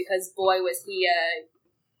too, because boy was he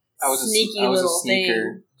I was sneaky a little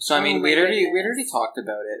sneaker. thing. So Oh we'd my already goodness. talked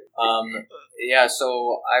about it.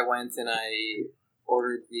 So I went and I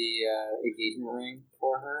ordered the engagement ring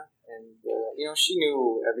for her, and she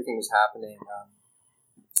knew everything was happening.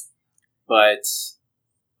 But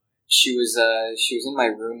she was in my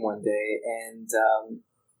room one day, and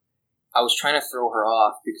I was trying to throw her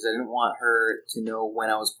off because I didn't want her to know when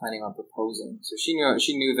I was planning on proposing. So she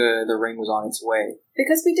knew the ring was on its way.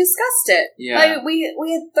 because we discussed it. Yeah.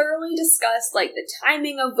 We had thoroughly discussed the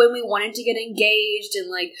timing of when we wanted to get engaged and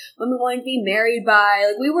when we wanted to be married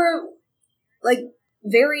by. We were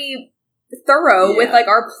very thorough with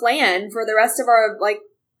our plan for the rest of our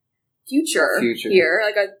future here,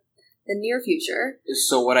 the near future.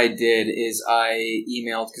 So what I did is I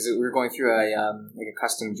emailed, because we were going through a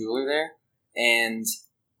custom jeweler there, and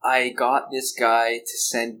I got this guy to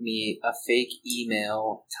send me a fake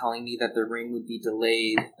email telling me that the ring would be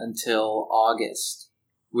delayed until August,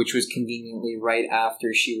 which was conveniently right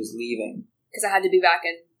after she was leaving. Because I had to be back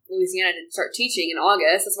in Louisiana to start teaching in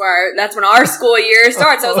August. That's when our school year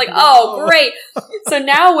starts. I was like, oh, great. So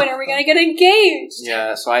now when are we going to get engaged?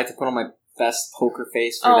 Yeah, so I had to put on my best poker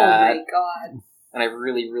face for Oh that. my god. And I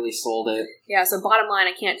really, really sold it. Yeah, so bottom line,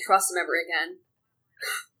 I can't trust him ever again.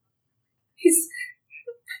 He's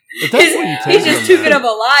If that's what you take he's just from too that. good of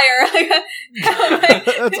a liar.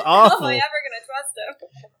 That's How am awful. I ever gonna trust him?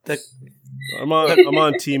 I'm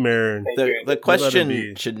on Team Aaron. The question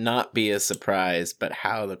be. should not be a surprise, but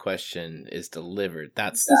how the question is delivered,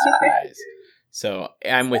 that's the surprise. So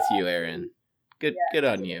I'm with you, Aaron. Good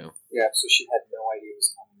on you. Yeah, so she had no idea it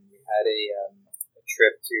was coming. We had a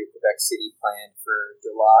trip to Quebec City planned for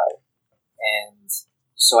July, and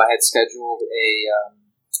so I had scheduled a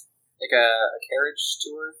carriage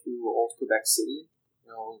tour through old Quebec City,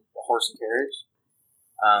 a horse and carriage,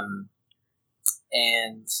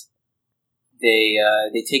 and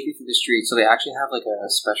they take you through the street. So they actually have like a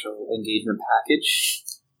special engagement package.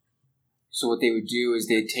 So what they would do is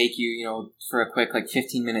they'd take you, for a quick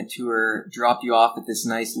 15-minute tour, drop you off at this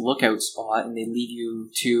nice lookout spot, and they leave you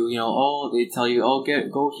to, they tell you,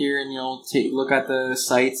 go here and look at the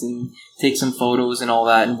sights and take some photos and all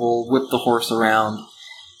that, and we'll whip the horse around.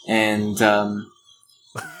 And so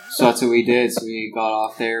that's what we did. So we got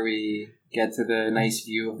off there, we get to the nice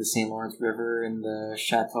view of the St. Lawrence River and the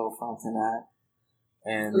Chateau Frontenac.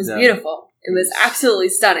 And It was beautiful. It was absolutely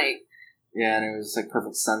stunning. Yeah, and it was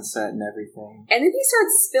perfect sunset and everything. And then he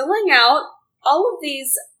starts spilling out all of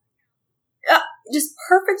these just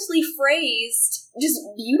perfectly phrased, just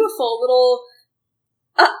beautiful little.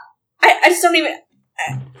 I just don't even.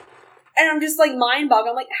 And I'm just mind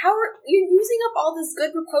boggled. I'm like, how are you using up all this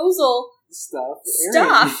good proposal Stuff.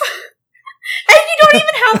 stuff? And you don't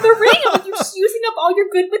even have the ring. I'm like, you're just using up all your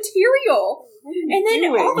good material. And then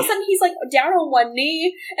all of a sudden he's down on one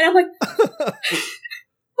knee, and I'm like,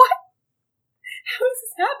 what? How is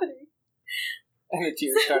this happening? And the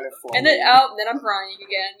tears started flowing. And then I'm crying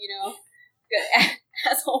again,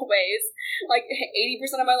 as always.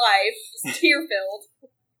 80% of my life, just tear filled.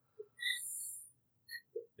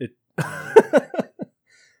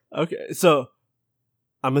 Okay, so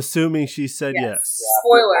I'm assuming she said yes. Yeah,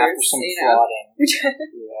 Spoilers, after some plotting.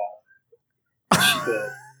 Yeah. She did.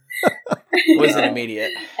 It wasn't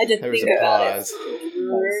immediate. I did There was think a about it pause. for a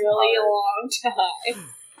really long time.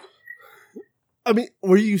 I mean,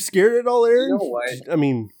 were you scared at all, Aaron? You know what? I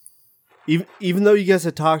mean, even though you guys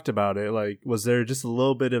had talked about it, was there just a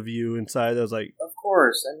little bit of you inside that was like, Of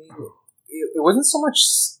course. I mean, it wasn't so much.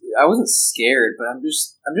 I wasn't scared, but I'm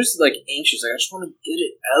just anxious. I just want to get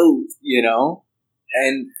it out,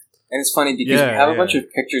 And it's funny because we have a bunch of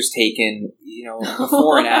pictures taken,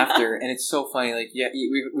 before and after, and it's so funny.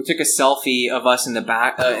 We took a selfie of us in the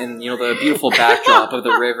back, the beautiful backdrop of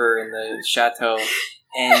the river and the chateau,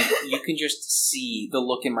 and you can just see the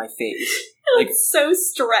look in my face. So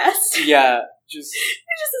stressed. Yeah, just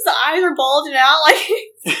his eyes are bulging out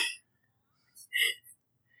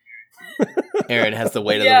Aaron has the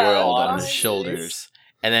weight of the world on his shoulders.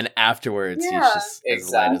 And then afterwards, he's just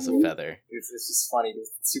as light as a feather. It's just funny. The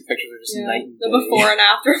two pictures are just night and day. The before and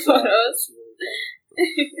after photos.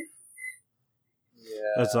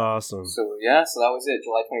 Yeah. That's awesome. So that was it.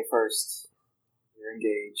 July 21st. We were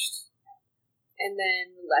engaged. And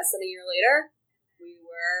then less than a year later, we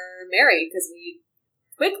were married because we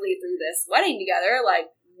quickly threw this wedding together.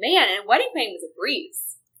 Man, and wedding planning was a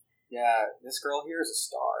breeze. Yeah, this girl here is a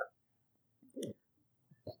star.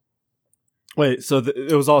 Wait, so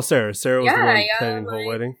it was all Sarah. Sarah was the one planning the whole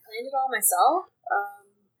wedding? I planned it all myself.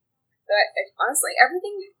 But honestly,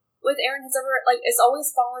 everything with Aaron has ever, it's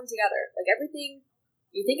always fallen together. Everything,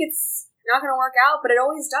 you think it's not going to work out, but it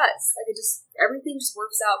always does. Everything just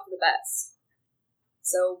works out for the best.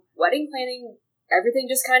 So, wedding planning,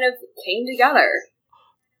 everything just kind of came together.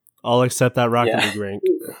 All except that Rocket League rank.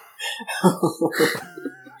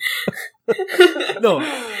 No,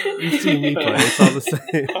 you've seen me play. It's all the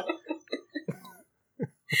same.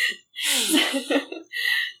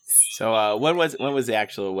 So when was the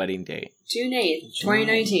actual wedding date? June 8th,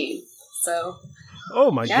 2019. So oh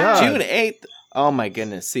my god, June 8th. Oh my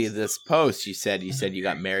goodness! See this post. You said you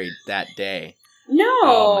got married that day. no,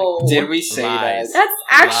 Oh Did we say Lies. that? that's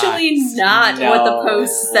actually not what the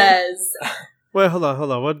post says. Wait, hold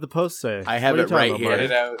on. What did the post say? I have What are it you right talking Get about,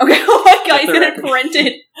 it out. Okay, oh my god, he's gonna print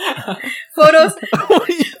it.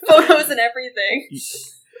 Photos and everything.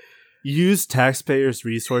 Use taxpayers'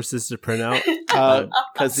 resources to print out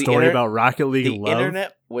Because the story about Rocket League the love.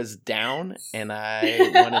 internet was down, and I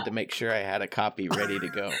wanted to make sure I had a copy ready to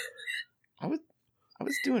go. I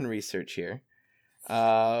was doing research here.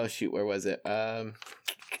 Shoot, where was it? And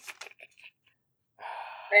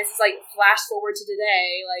it's just flash forward to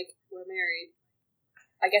today, we're married.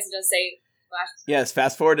 I guess it does say flash. Yes,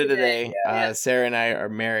 fast forward to today. Yeah. Sarah and I are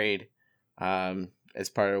married. as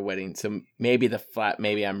part of a wedding. So maybe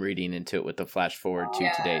maybe I'm reading into it with the flash forward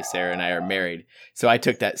to today. Sarah and I are married. So I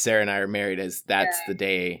took that Sarah and I are married as that's the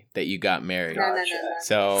day that you got married. No.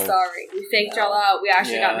 So Sorry, we faked y'all out. We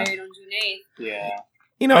actually got married on June 8th. Yeah.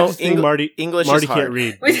 You know, I just think Marty English Marty is hard. can't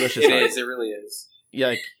read. English is It hard. is. It really is. Yeah,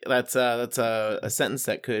 like, that's a sentence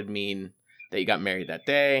that could mean that you got married that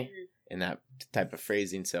day, and that type of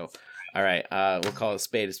phrasing. So, all right, we'll call a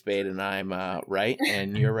spade, and I'm right,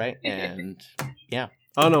 and you're right, and yeah.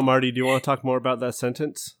 Oh no, Marty, do you want to talk more about that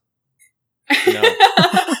sentence? No.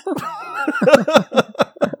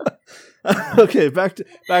 Okay, back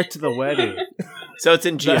to the wedding. So it's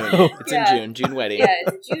in June. No. It's in June wedding. Yeah,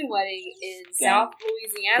 it's a June wedding in South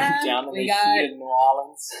Louisiana. Down in We the got heat in New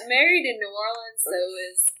Orleans. married in New Orleans, so it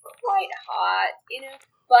was quite hot,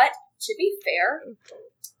 But to be fair,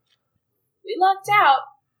 we lucked out.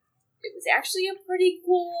 It was actually a pretty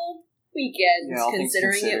cool weekend, all things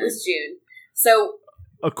considering it considered. was June. So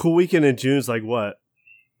A cool weekend in June is like what?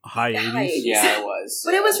 High High 80s? 80s. Yeah, it was.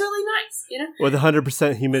 but it was really nice, With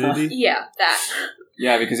 100% humidity? Yeah, that.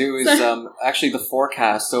 Yeah, because it was actually the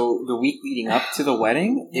forecast. So the week leading up to the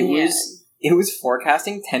wedding, it was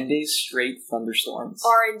forecasting 10 days straight thunderstorms.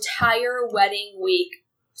 Our entire wedding week,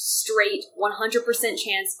 straight 100%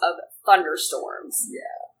 chance of thunderstorms. Yeah.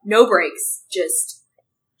 No breaks, just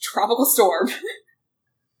tropical storm.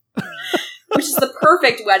 Which is the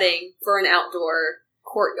perfect wedding for an outdoor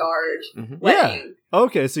courtyard Mhm. wedding.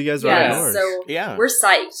 Okay, so you guys are Yeah, outdoors. so Yeah. we're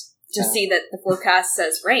psyched to Yeah. see that the forecast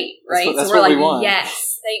says rain, right? That's so we're what we like, want.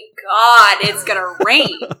 yes, thank God it's gonna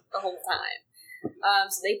rain the whole time.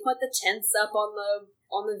 So they put the tents up on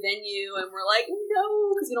the venue, and we're like,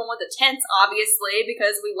 no, because we don't want the tents, obviously,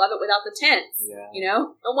 because we love it without the tents. Yeah.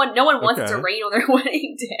 No one wants it to Okay. rain on their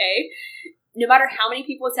wedding day. No matter how many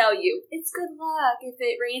people tell you it's good luck if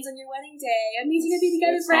it rains on your wedding day, it means you're gonna be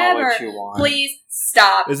together It's not forever. what you want. Please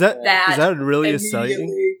stop. Is that really exciting?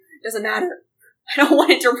 immediately. Doesn't matter. I don't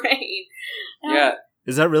want it to rain. Yeah.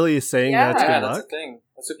 Is that really a saying Yeah. that's Yeah, good that's luck? the thing.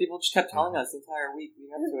 That's what people just kept telling us the entire week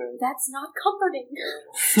leading up to it. That's not comforting.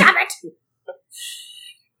 Stop it.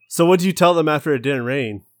 So what did you tell them after it didn't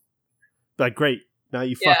rain? Like, great, now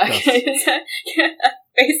you fucked us.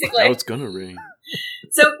 Basically. Oh, it's gonna rain.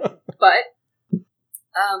 So, but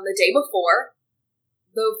the day before,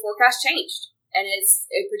 the forecast changed, and it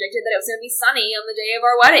predicted that it was going to be sunny on the day of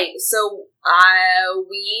our wedding. So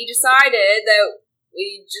we decided that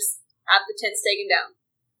we just have the tents taken down.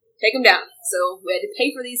 Take them down. So we had to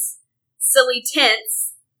pay for these silly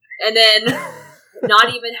tents, and then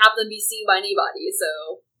not even have them be seen by anybody.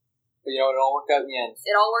 So But it all worked out in the end.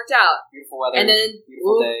 it all worked out. Beautiful weather. And then,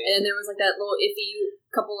 beautiful day. and then there was like that little iffy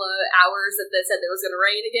couple of hours that said that it was going to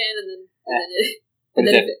rain again, and then But it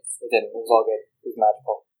it didn't. It didn't. It was all good. It was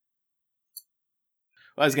magical.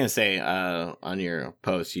 Well, I was gonna say, on your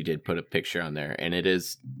post, you did put a picture on there, and it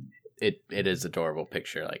is adorable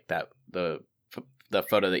picture, like that the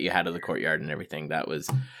photo that you had of the courtyard and everything. That was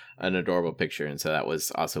an adorable picture, and so that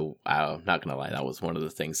was also, I'm not gonna lie, that was one of the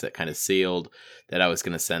things that kind of sealed that I was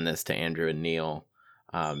gonna send this to Andrew and Neil,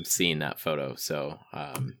 seeing that photo. So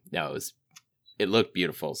yeah, it looked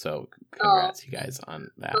beautiful. So congrats, you guys, on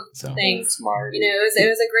that. So Thanks. Smart. It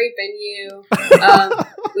was a great venue.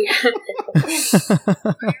 We had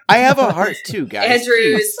I have a heart too, guys. Andrew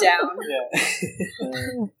Jeez. is down.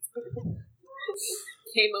 Yeah.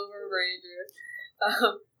 Came over for Andrew.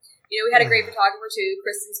 We had a great photographer too,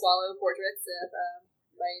 Kristen Swallow Portraits.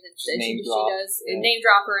 Name She drop. does Yeah. name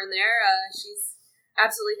drop her in there. She's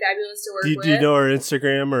absolutely fabulous to work with. Do you know her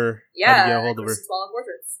Instagram or how to Yeah, get a hold of her? Kristen Swallow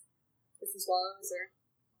Portraits. Kristen Swallow is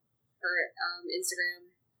her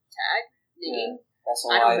Instagram tag name.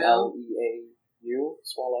 SOILEAU.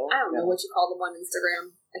 Swallow. I don't know what you call them on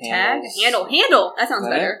Instagram. A Handles. tag? Handle. That sounds Is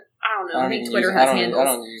that better. I don't know. I think even Twitter use- has I don't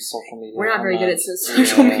handles. use social media. We're not I'm very good at Yeah.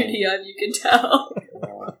 social media, you can tell.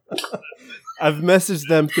 I've messaged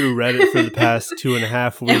them through Reddit for the past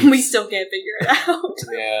 2.5 weeks. And we still can't figure it out.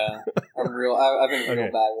 Yeah, I've been real Okay.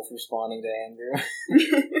 bad with responding to Andrew.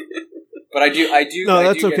 But I do No, I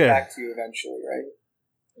that's do okay. get back to you eventually, right?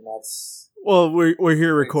 And that's Well, we're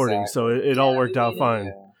here recording, so Exactly. it all Yeah, worked we out did. fine.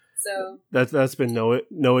 yeah. So That's been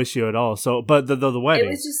no issue at all. So, but the it wedding,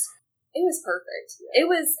 was perfect. It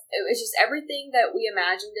was just everything that we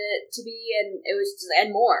imagined it to be, and it was just,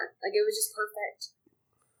 and more. Like it was just perfect.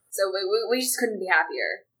 So we just couldn't be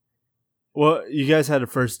happier. well, you guys had a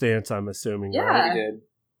first dance, I'm assuming, Yeah. right? We did.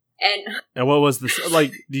 And And what was this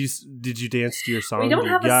like? Did you dance to your song? we don't Did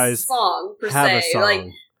have you guys a song per have se. a song? Like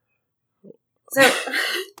so,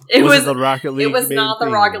 it was was. it the Rocket League? It was main not the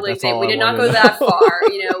thing? Rocket League That's thing. all We I did not wanna go that know. far.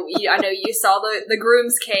 I know you saw the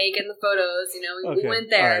groom's cake and the photos. We Okay. went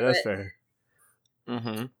there, All right, that's but fair.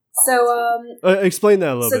 Mm-hmm. So, explain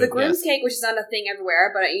that a little so bit. the groom's cake, which is not a thing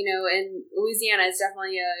everywhere, but in Louisiana, it's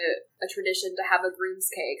definitely a tradition to have a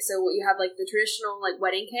groom's cake. So you have like the traditional like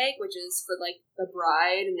wedding cake, which is for like the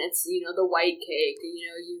bride, and it's the white cake.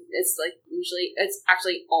 It's like usually it's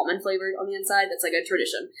actually almond flavored on the inside. That's like a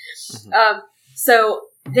tradition. Mm-hmm.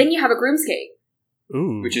 So then you have a groom's cake,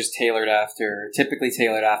 which is typically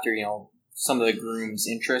tailored after some of the groom's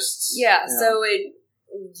interests. Yeah. So it.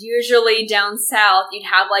 Usually down south, you'd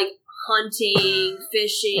have like hunting,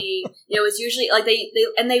 fishing. It's usually like they.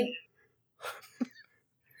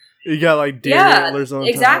 You got like deer antlers on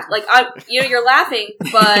exactly. top. Like you're laughing,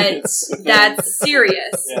 but that's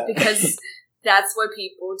serious because that's what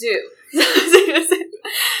people do.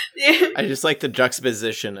 I just like the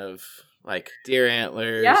juxtaposition of like deer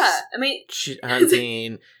antlers. Yeah, I mean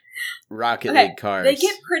hunting. Rocket League cars. They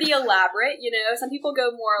get pretty elaborate, Some people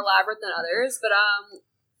go more elaborate than others, but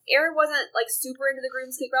Aaron wasn't like super into the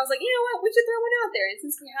groom's cake, but I was like, you know what, we should throw one out there. And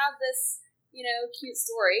since we have this, cute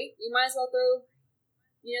story, you might as well throw,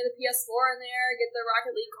 the PS4 in there, get the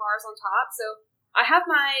Rocket League cars on top. So I have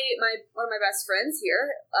my one of my best friends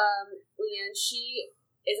here, Leanne. She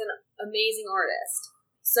is an amazing artist.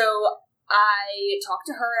 So I talked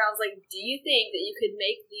to her and I was like, do you think that you could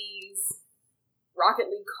make these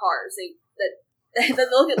Rocket League cars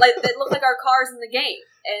that look like our cars in the game,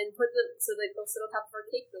 and put them so they they'll sit on top of our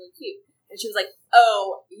cake really cute. And she was like,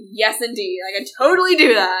 "Oh, yes, indeed, I can totally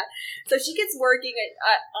do that." So she gets working.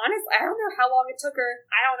 Honestly, I don't know how long it took her.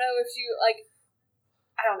 I don't know if she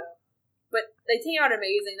I don't know, but they came out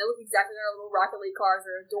amazing. They look exactly like our little Rocket League cars.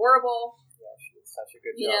 They're adorable. Yeah, she did such a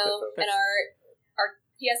good job. And our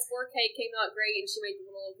PS4 cake came out great, and she made the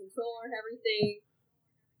little controller and everything.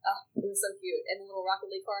 Oh, it was so cute. And the little Rocket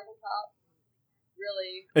League cars on top.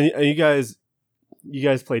 Really. And you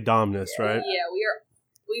guys play Dominus, right? Yeah,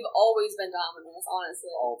 we've always been Dominus, honestly.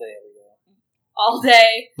 All day, every day. All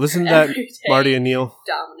day. Listen to that, Marty and Neil.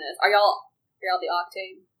 Dominus. Are y'all the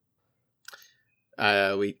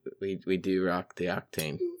Octane? We do rock the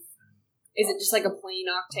Octane. Is it just like a plain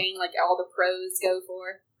Octane like all the pros go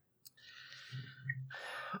for?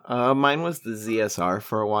 Mine was the ZSR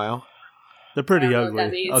for a while. They're pretty I don't know what that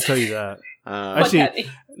ugly. means. I'll tell you that. Actually, Actually,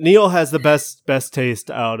 Neil has the best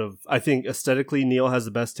taste out of. I think aesthetically, Neil has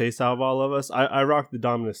the best taste out of all of us. I rock the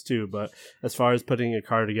Dominus too, but as far as putting a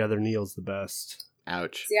car together, Neil's the best.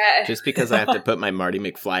 Ouch! Yeah. Just because I have to put my Marty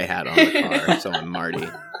McFly hat on the car, so I'm Marty.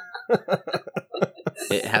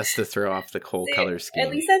 It has to throw off the whole color scheme.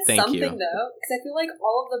 At least that's Thank something you. though, because I feel like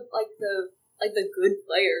all of the good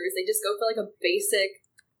players, they just go for like a basic,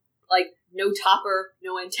 like no topper,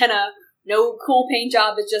 no antenna. No cool paint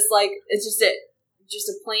job. It's just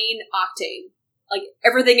a plain Octane. Like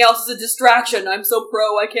everything else is a distraction. I'm so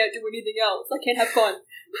pro. I can't do anything else. I can't have fun.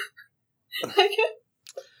 I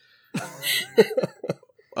can't.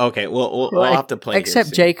 Okay, we'll have to play.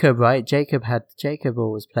 Except Jacob, right? Jacob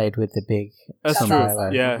always played with the big. That's true.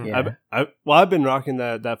 sombrero. Yeah. I've been rocking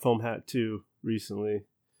that foam hat too recently,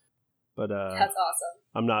 but That's awesome.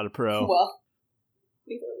 I'm not a pro. Well,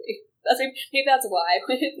 maybe that's why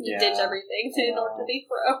you ditch everything in order to be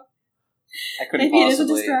pro. I couldn't Maybe it is a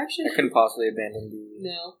possibly. distraction. I couldn't possibly abandon the.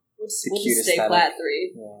 No, we'll just cute stay aesthetic. flat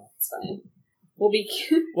 3. Yeah. It's fine. We'll be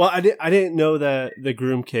cute. Well, I didn't know that the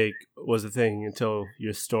groom cake was a thing until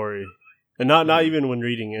your story, and not even when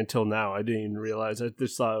reading it until now. I didn't even realize. I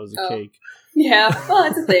just thought it was a cake. Yeah, well,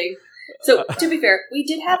 that's a thing. So, to be fair, we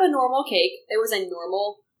did have a normal cake. There was a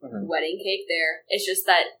normal wedding cake there. It's just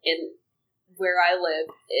that in where I live,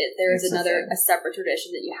 there is a separate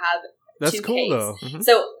tradition that you have. That's 2 cool cakes. though. Mm-hmm.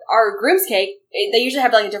 So our groom's cake, they usually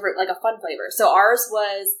have like a different, like a fun flavor. So ours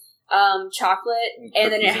was chocolate,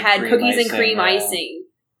 and then it had cookies and cream icing.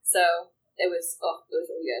 So it was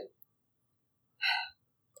really good.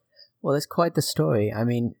 Well, it's quite the story. I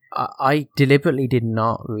mean, I deliberately did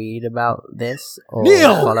not read about this or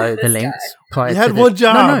Neil! follow the This links prior You to had the- one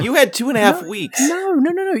job. No, no. You had 2.5 weeks. No.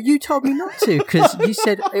 You told me not to because you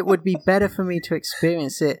said it would be better for me to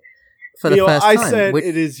experience it for the Neil, first I time. said which-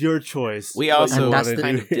 it is your choice. We what you also And that's wanna the-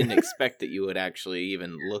 kind do. of didn't expect that you would actually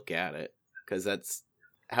even look at it because that's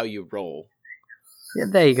how you roll. Yeah,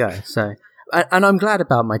 there you go. So, and I'm glad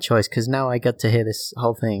about my choice because now I got to hear this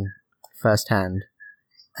whole thing firsthand,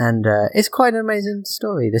 and it's quite an amazing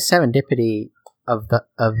story. The serendipity of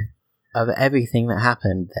everything that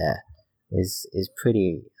happened there is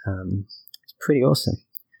pretty awesome.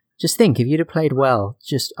 Just think, if you'd have played well,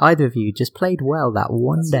 just either of you just played well that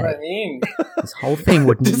one That's day, what I mean. this whole thing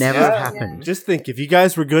would Just- never yeah. have happened. Just think, if you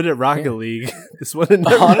guys were good at Rocket League, this would have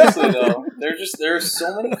never Honestly, happened. though, there are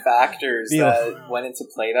so many factors Neil. that went into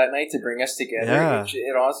play that night to bring us together. Yeah.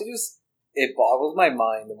 It honestly just it boggles my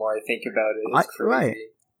mind the more I think about it. It's crazy. Right.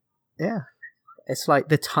 Yeah. It's like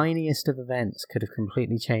the tiniest of events could have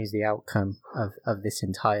completely changed the outcome of this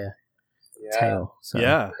entire tale. So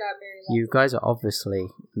Yeah. you guys are obviously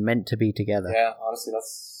meant to be together. Yeah, honestly,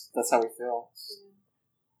 that's how we feel.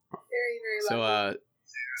 Very, very So, lucky.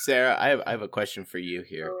 Sarah, I have a question for you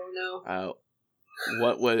here. Oh no.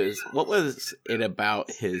 What was it about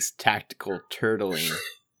his tactical turtling,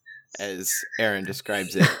 as Aaron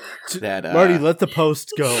describes it, that Marty, let the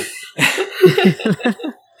post go.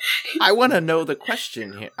 I want to know the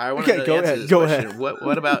question here. I want to go answer ahead. this Go question. ahead.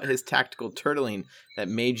 What about his tactical turtling that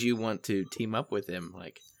made you want to team up with him?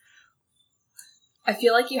 Like, I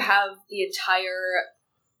feel like you have the entire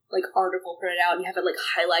article printed out and you have it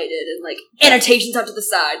highlighted and annotations up to the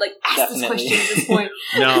side. Ask this Definitely. question at this point.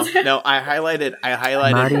 no, I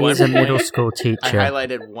highlighted Marty one is a point. middle school teacher. I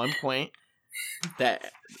highlighted one point that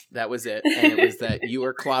was it, and it was that you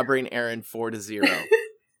were clobbering Aaron 4-0.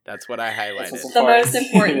 That's what I highlighted. It's the most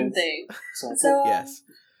important thing. So, Yes.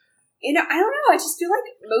 I don't know. I just feel like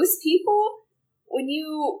most people, when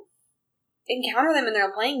you encounter them and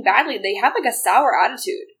they're playing badly, they have a sour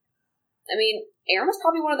attitude. I mean, Aaron was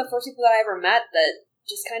probably one of the first people that I ever met that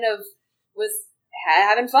just kind of was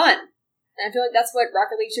having fun. And I feel like that's what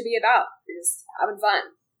Rocket League should be about. Just having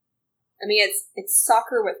fun. I mean, it's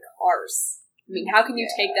soccer with cars. I mean, how can you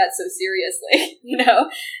take that so seriously?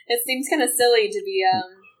 It seems kind of silly to be,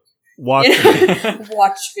 Watch you me. know,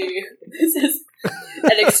 watch me. This is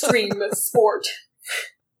an extreme sport.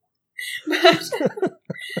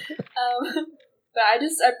 But I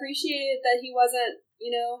just appreciated that he wasn't,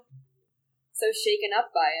 so shaken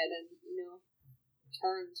up by it and,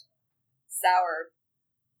 turned sour.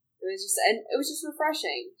 It was just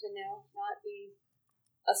refreshing to not be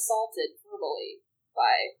assaulted verbally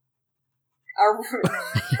by our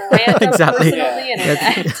random Exactly. person on the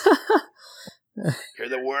internet. You're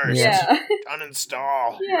the worst. Yeah.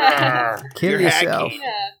 Uninstall. Yeah. Grr. Kill You're yourself. hacking.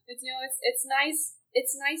 Yeah, it's nice.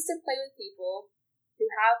 It's nice to play with people who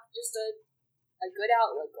have just a good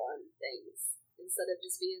outlook on things instead of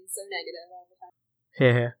just being so negative all the time.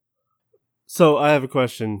 Yeah. So I have a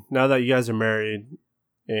question. Now that you guys are married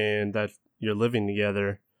and that you're living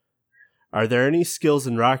together, are there any skills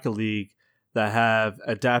in Rocket League that have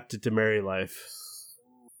adapted to married life?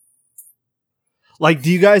 Like,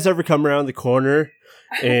 do you guys ever come around the corner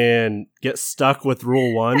and get stuck with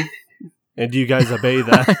Rule 1? And do you guys obey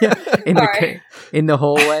that? in the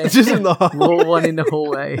hallway. Just in the hall. Rule 1 in the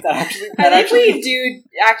hallway. I think we do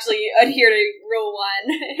actually adhere to Rule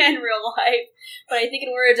 1 in real life, but I think in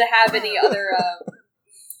order to have any other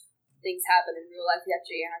things happen in real life, you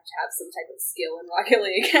actually have to have some type of skill in Rocket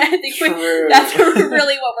League. I think that's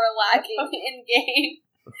really what we're lacking in game.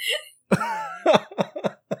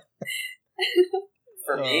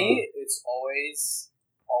 For me, it's always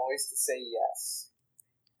to say yes.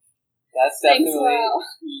 That's definitely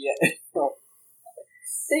yeah.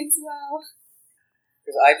 Thanks, Wow.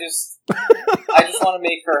 Because I just want to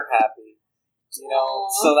make her happy, Aww.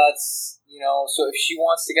 So that's so if she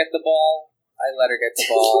wants to get the ball, I let her get the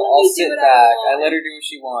ball. Let I'll me do sit what I back. I want. let her do what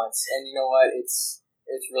she wants, and you know what? It's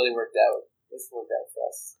really worked out. It's worked out for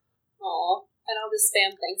us. Aw. And I'll just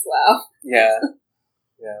spam thanks, Wow. Yeah,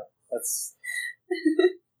 that's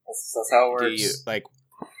how it Do works. you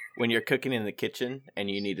when you're cooking in the kitchen and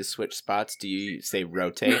you need to switch spots? Do you say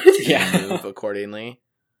rotate? Do you move accordingly?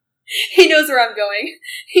 He knows where I'm going.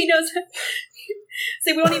 He knows.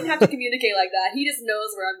 See, we don't even have to communicate like that. He just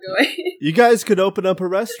knows where I'm going. You guys could open up a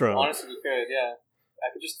restaurant. Honestly, we could. Yeah,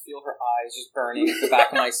 I could just feel her eyes just burning at the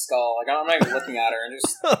back of my skull. I'm not even looking at her, and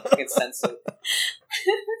just I can sense it.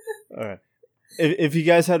 All right. If you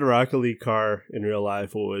guys had a Rocket League car in real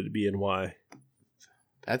life, what would it be and why?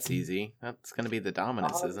 That's easy. That's going to be the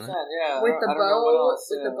Dominus, isn't it? 100%, yeah. With the I don't know what bow, else,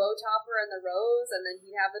 with yeah. the bow topper and the rose, and then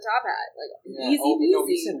he'd have the top hat. Yeah. Easy Oh, no,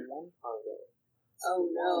 we peasy. said one part of it. Oh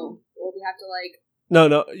no! Well, we have to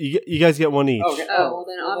No, you guys get one each. Okay. Oh, well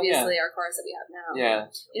then Well, obviously our cars that we have now.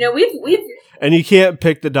 Yeah. We've And you can't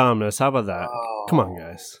pick the Dominus. How about that? Oh. Come on,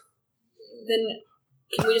 guys. then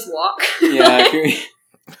can we just walk? Yeah. Can we,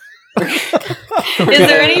 Is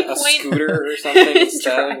there any a point? scooter or something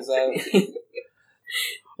instead? Is that?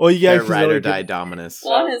 Well, you guys They're can ride or only die get, Dominus.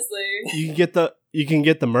 Honestly. you can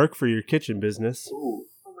get the Merc for your kitchen business. Ooh,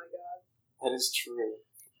 Oh my god! that is true.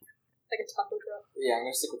 Like a taco truck. Yeah, I'm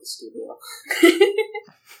gonna stick with the scooter.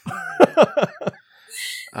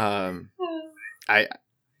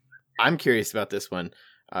 I'm curious about this one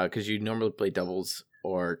because you normally play doubles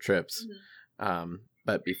or trips.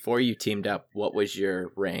 But before you teamed up, what was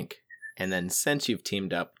your rank? And then since you've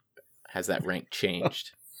teamed up, has that rank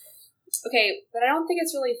changed? okay, but I don't think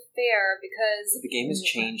it's really fair because The game has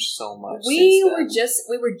changed so much. we since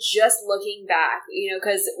then. were just looking back,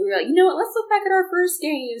 because we were like, you know what, let's look back at our first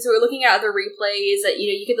game. So we're looking at the replays that you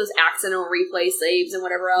get those accidental replay saves and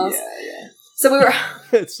whatever else. Yeah. So we were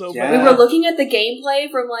It's so Yeah. we bad. were looking at the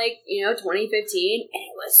gameplay from 2015, and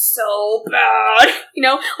it was so bad.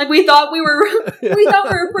 Like we thought we were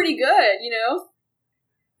pretty good.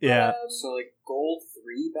 Yeah. So like gold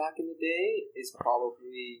 3 back in the day is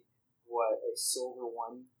probably what a silver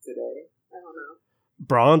 1 today. I don't know.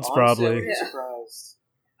 Bronze, Honestly, I probably. would be Yeah. surprised.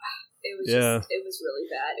 It was Yeah. it was really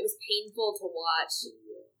bad. It was painful to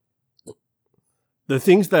watch. The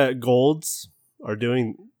things that golds are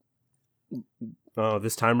doing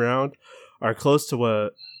this time around are close to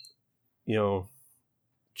what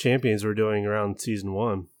champions were doing around season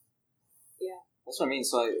 1. That's what I mean.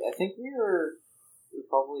 So I think we were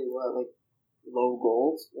probably low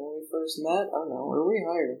gold when we first met. I don't know. Or were we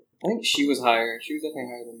higher? I think she was higher. She was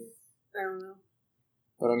definitely higher than me. I don't know.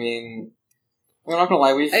 But I mean, I'm not gonna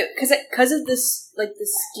lie. Because of this, the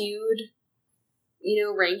skewed,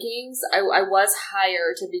 rankings. I was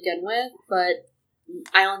higher to begin with, but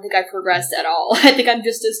I don't think I progressed at all. I think I'm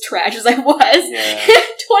just as trash as I was Yeah. in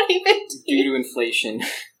 2015. due to inflation.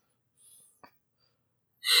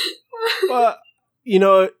 But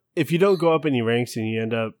if you don't go up any ranks and you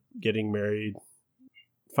end up getting married,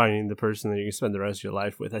 finding the person that you can spend the rest of your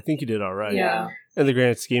life with, I think you did all right. Yeah. In the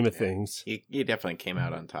grand scheme of things. You definitely came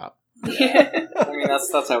out on top. Yeah. I mean,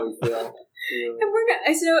 that's how we feel. Really.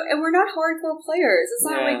 And we're not hardcore players. It's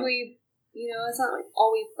not Yeah. like we, it's not like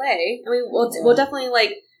all we play. I mean, we'll definitely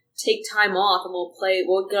take time off and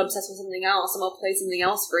we'll get obsessed with something else and we'll play something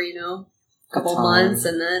else for a couple months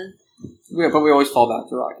and then But we always fall back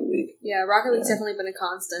to Rocket League. Rocket League's Yeah. definitely been a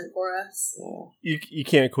constant for us. Yeah. You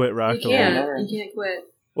can't quit Rocket You League. can't quit.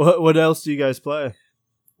 What else do you guys play?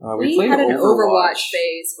 We played had an Overwatch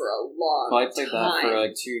phase for a long Well, I played time. that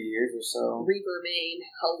for 2 years or so. Reaper main,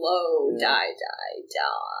 hello, Yeah.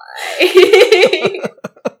 die.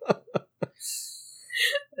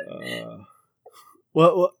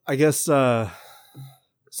 Well, I guess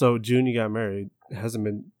so June, you got married. It hasn't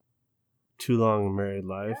been too long in married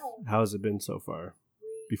life. No. How's it been so far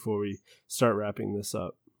before we start wrapping this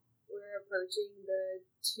up? We're approaching the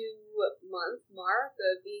 2-month mark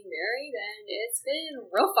of being married, and it's been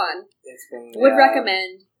real fun. It's been. Would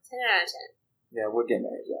recommend 10 out of 10. Yeah, would get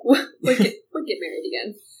married. Yeah. would get married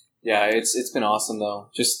again. Yeah, it's been awesome though.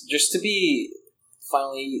 Just to be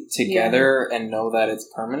finally together and know that it's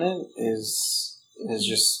permanent is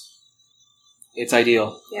just it's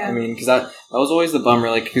ideal. Yeah. I mean, because that was always the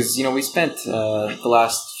bummer. Because we spent the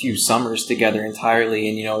last few summers together entirely,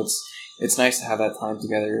 and it's nice to have that time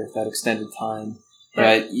together, that extended time.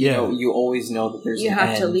 But you always know that there's You an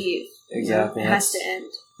have to end. leave. Exactly. It has to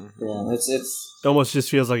end. Yeah, it's It almost just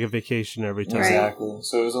feels like a vacation every time. Right. exactly.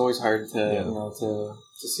 So it was always hard to Yeah.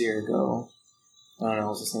 to see her go. I don't know. It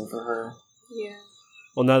was the same for her. Yeah.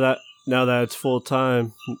 Well, now that it's full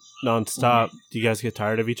time, nonstop, do you guys get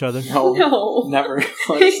tired of each other? No. Never.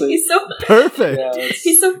 Honestly. He's so Perfect. Yeah, it's-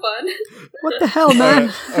 he's so fun. What the hell,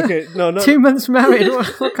 man? Okay, no. 2 months married.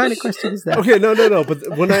 What kind of question is that? Okay, no.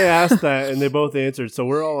 But when I asked that, and they both answered, so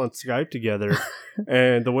we're all on Skype together,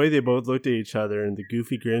 and the way they both looked at each other and the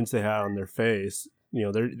goofy grins they had on their face,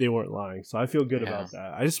 they weren't lying. So I feel good about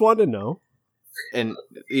that. I just wanted to know. And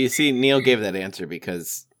you see, Neil gave that answer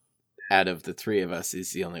because out of the three of us,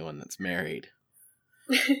 he's the only one that's married.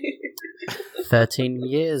 13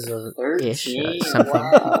 years or ish, 13. something.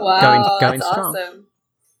 Wow, Going that's strong. awesome.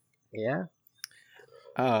 Yeah.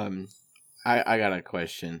 I got a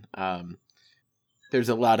question. There's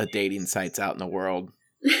a lot of dating sites out in the world.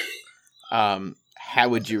 How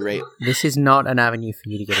would you rate? This is not an avenue for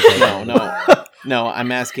you to get a date. No.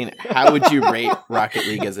 I'm asking, how would you rate Rocket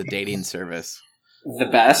League as a dating service? The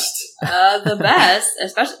best. The best,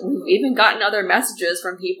 especially we've even gotten other messages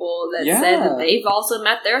from people that said that they've also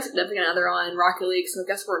met their significant other on Rocket League. So I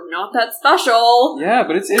guess we're not that special. Yeah,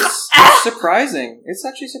 but it's surprising. It's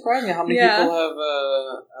actually surprising how many Yeah. people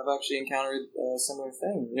have actually encountered a similar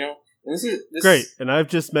thing. And this Great. And I've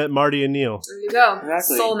just met Marty and Neil. There you go,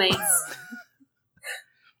 Exactly. soulmates.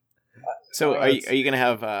 So are you going to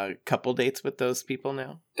have a couple dates with those people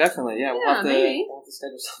now? Definitely, yeah. Yeah, maybe. We'll have to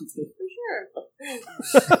schedule something. For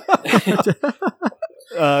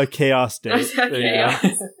sure. Chaos day. There you Chaos.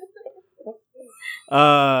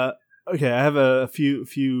 go. Okay, I have a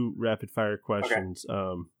few rapid fire questions.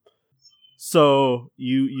 So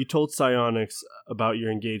you told Psyonix about your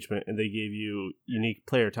engagement, and they gave you unique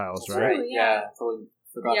player tiles, right? Right. Yeah, totally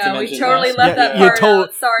Forgot to Yeah, we mention totally that. left that you part tot-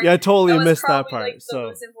 out. Sorry. Yeah, I totally was missed that probably, part. Like, the So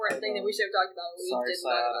most important thing that we should have talked about. We Sorry, didn't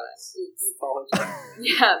talk about it. Psionics. Oops. We apologize.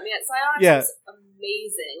 Yeah, man, Psionics Yeah. was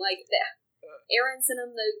amazing. Like, Aaron sent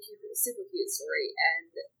him the super cute story,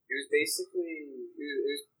 and It was basically it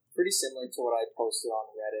was pretty similar to what I posted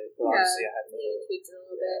on Reddit, but yeah, obviously I had he tweaked it a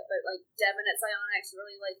little bit. But like Devin at Psionics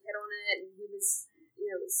really like hit on it, and he was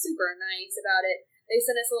super nice about it. They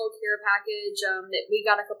sent us a little care package. That we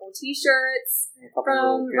got a couple T-shirts a couple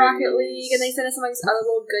from little Rocket goodies. League, and they sent us some like other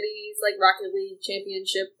little goodies like Rocket League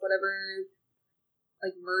Championship, whatever,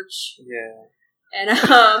 like merch. Yeah. And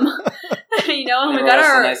we They got wrote us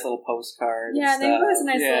our a nice little postcard. yeah, and they wrote us a stuff.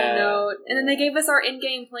 nice Yeah. little note, and then they gave us our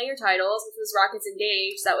in-game player titles, which was Rockets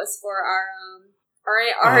Engaged. That was for our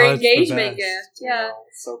that's the engagement best. gift. Yeah,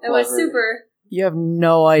 So it was clever. super. You have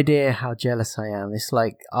no idea how jealous I am. It's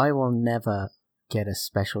like I will never get a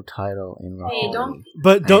special title in Rocket Hey, don't- League.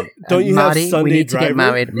 but don't you have Marty, Sunday we need Driver? to get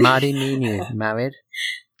married. Marty, me and you married.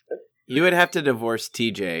 You would have to divorce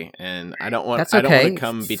TJ, and I don't want. That's I don't want okay. to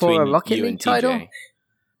come For between a Rocket you League and TJ. title?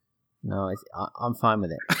 No, I'm fine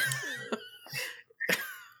with it.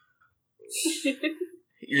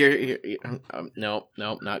 You're no,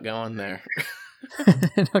 not going there.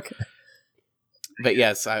 Okay. But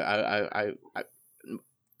yes, I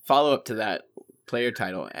follow up to that player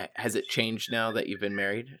title. Has it changed now that you've been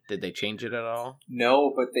married? Did they change it at all?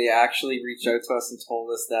 No, but they actually reached out to us and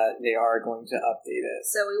told us that they are going to update it.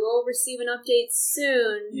 So we will receive an update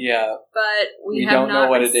soon. Yeah. But we have don't not know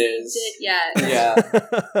what it received is. it yet.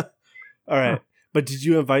 Yeah. All right. But did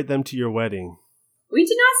you invite them to your wedding? We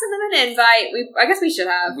did not send them an invite. I guess we should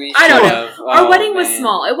have. We I don't should know. have. Our Oh, wedding was man.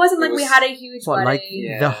 small. It wasn't It like we was- had a huge What, wedding. like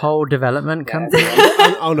Yeah. the whole development Yeah. company?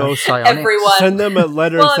 Oh no, Psionics? Everyone. send them a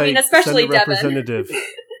letter Well, I saying mean, especially send a Devin. representative.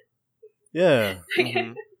 Yeah.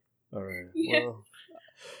 Mhm. All right. Yeah. Well,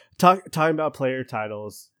 talking about player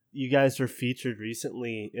titles, you guys were featured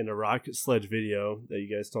recently in a Rocket Sledge video that you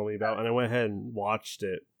guys told me about, and I went ahead and watched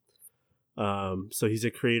it. So he's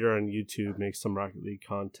a creator on YouTube, makes some Rocket League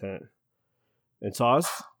content, and so I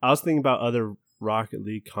was thinking about other Rocket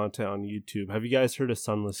League content on YouTube. Have you guys heard of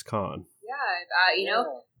Sunless Khan? Yeah,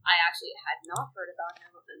 I actually had not heard about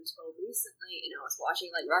him until recently. I was watching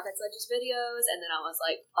like Rocket Sledge's videos, and then I was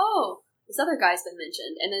like, oh, this other guy's been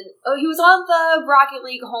mentioned, and then he was on the Rocket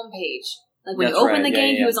League homepage. Like when That's you open right, the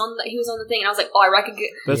game, yeah. he was on the thing, and I was like, oh, I recognize.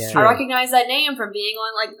 That's Yeah. true. I recognize that name from being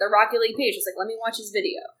on like the Rocket League page. It's like, let me watch his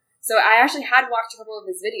video. So I actually had watched a couple of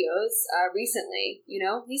his videos recently.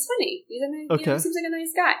 He's funny. He seems like a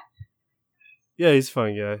nice guy. Yeah, he's a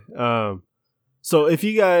fun guy. So if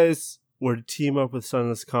you guys were to team up with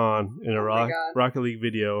Sunless Khan in a Oh my God. Rocket League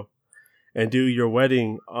video and do your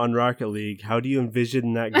wedding on Rocket League, how do you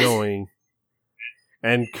envision that going?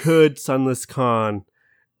 And could Sunless Khan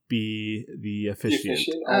be the officiant?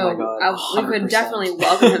 Oh my god. We could 100%. definitely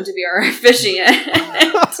welcome him to be our officiant.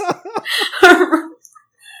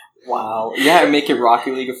 Wow. Yeah, make it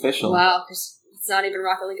Rocket League official. Wow, 'cause it's not even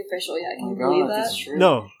Rocket League official yet. Oh Can my you believe god, that? that's true.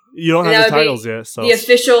 No, you don't And have that the would be titles yet. So The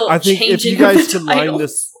official I think if changing you guys of the could line titles.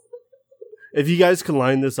 this, if you guys could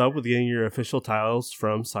line this up with getting your official titles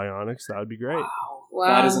from Psionics, that would be great. Wow.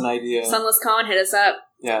 That is an idea. Sunless Khan, hit us up.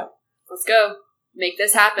 Yeah. Let's go. Make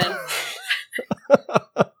this happen.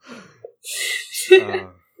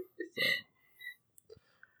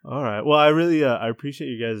 All right. Well, I really I appreciate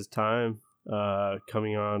you guys' time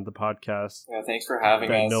coming on the podcast Yeah, thanks for having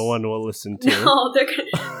that us. no one will listen to. No, they're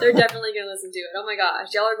definitely going to listen to it. Oh my gosh,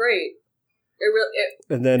 y'all are great.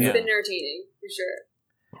 And then It's been entertaining, for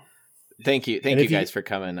sure. Thank you And if you- guys for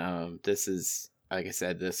coming. This is, like I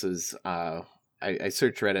said, this was. I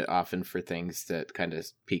search Reddit often for things that kind of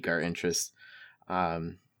pique our interest,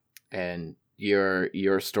 and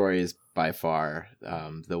your story is by far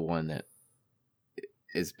the one that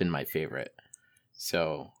has been my favorite.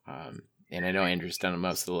 So, and I know Andrew's done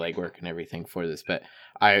most of the legwork and everything for this, but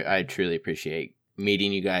I truly appreciate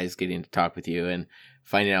meeting you guys, getting to talk with you, and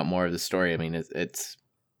finding out more of the story. I mean, it's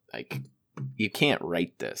like you can't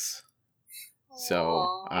write this. So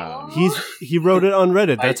he wrote it on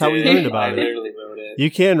Reddit. That's how we learned about I it. literally wrote it. You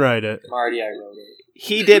can write it. Marty, I wrote it.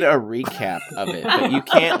 he did a recap of it, but you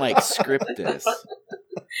can't like script this.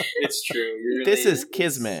 It's true. You're This really- is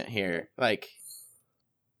kismet here. Like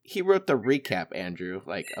he wrote the recap, Andrew,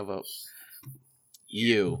 like of a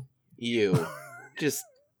you just.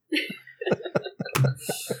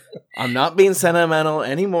 I'm not being sentimental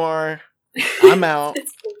anymore. I'm out.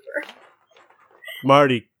 It's over.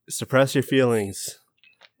 Marty, suppress your feelings.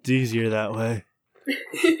 It's easier that way.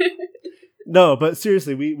 No, but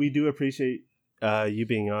seriously, we do appreciate you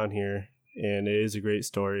being on here, and it is a great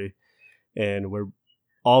story, and we're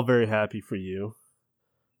all very happy for you.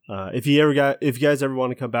 If you guys ever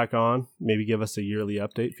want to come back on, maybe give us a yearly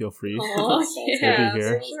update. Feel free. Oh, yeah, We'll be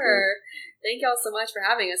here. for sure. Thank y'all so much for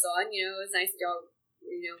having us on. It was nice that y'all,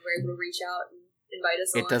 were able to reach out and invite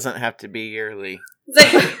us on. It doesn't have to be yearly.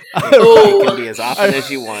 It's like, It can be as often as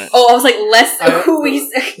you want. oh, I was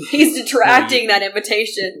like, he's detracting that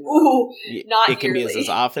invitation. Ooh, not It can yearly. be as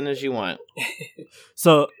often as you want.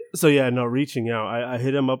 So yeah, no, reaching out. I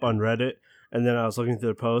hit him up on Reddit, and then I was looking through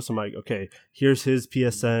the post. I'm like, okay, here's his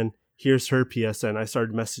PSN. Here's her PSN. I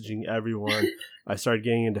started messaging everyone. I started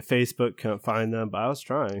getting into Facebook. Couldn't find them, but I was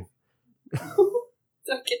trying.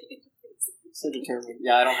 Okay. So determined.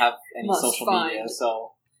 Yeah, I don't have any Must social find. media,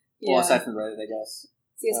 so Yeah. well, aside from Reddit, I guess.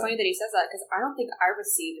 See, it's funny that he says that because I don't think I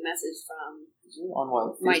received a message from On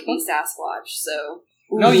what? Might Be Facebook? Sasquatch. So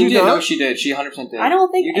No, you did. not? No, she did. She 100% did. I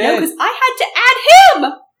don't think you I know did. because I had to add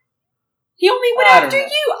him. He only went I don't after know.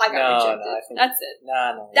 you. I got No, rejected. no, I think- That's it.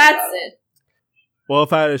 Nah, no. you That's got it. Well,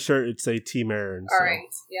 if I had a shirt, it'd say Team Aaron. All so. right.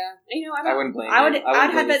 Yeah. I wouldn't blame I would. you.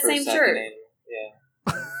 I'd wouldn't have blame you that for a same second, shirt. Andrew. Yeah.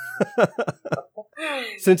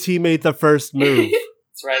 Since he made the first move.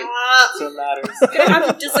 That's right. Ah, That's what matters. gonna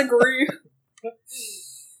have to disagree.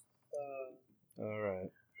 All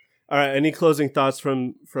right. Any closing thoughts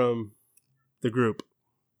from the group?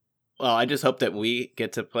 Well, I just hope that we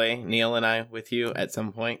get to play, Neil and I, with you at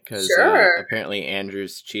some point, because Sure. apparently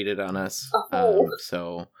Andrew's cheated on us.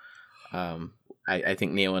 Oh. I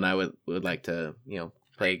think Neil and I would like to,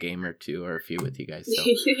 play a game or two or a few with you guys. So,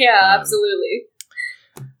 Yeah, absolutely.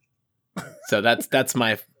 so that's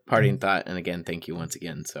my parting thought. And again, thank you once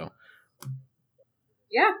again. So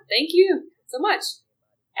Yeah, thank you so much.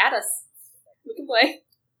 Add us. We can play.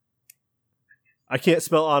 I can't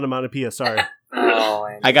spell onomatopoeia, sorry. Oh,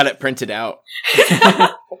 and I got it printed out.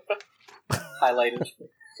 highlighted.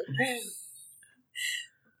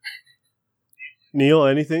 Neil,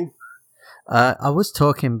 anything? I was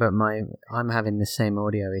talking, but I'm having the same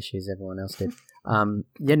audio issues everyone else did.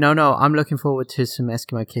 No, I'm looking forward to some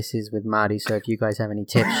Eskimo kisses with Marty. So if you guys have any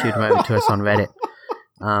tips, shoot them over to us on Reddit.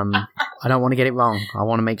 I don't want to get it wrong. I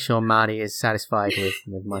want to make sure Marty is satisfied with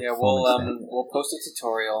my Yeah, performance. there. we'll post a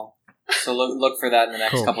tutorial. So look for that in the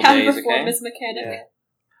next Cool. couple Have a days, okay? performance mechanic.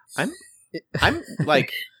 Yeah. I'm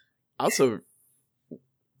like, also,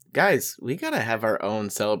 guys, we gotta have our own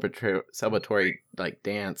celebratory like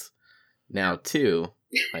dance now too.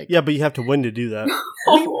 Like, Yeah, but you have to win to do that.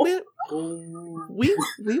 we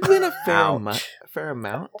win a fair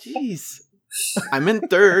amount. Jeez, I'm in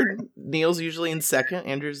third. Neil's usually in second.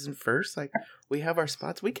 Andrew's in first. Like, we have our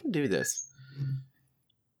spots. We can do this.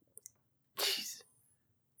 Jeez,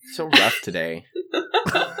 so rough today.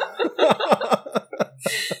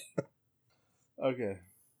 Okay.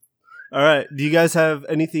 All right. Do you guys have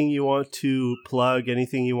anything you want to plug?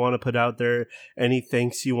 Anything you want to put out there? Any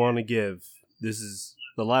thanks you want to give? This is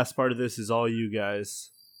the last part of this is all you guys.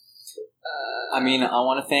 I mean, I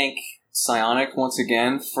want to thank Psionic once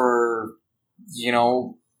again for,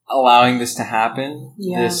 allowing this to happen.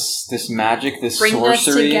 Yeah. This magic, this Bring us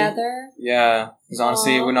sorcery. together. Yeah, because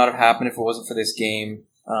honestly, it Aw. would not have happened if it wasn't for this game.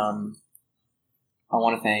 I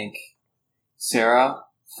want to thank Sarah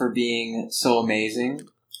for being so amazing,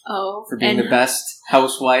 Oh. for being and the best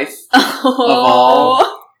housewife.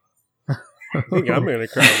 Oh. I think I'm going to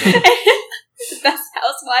cry. The best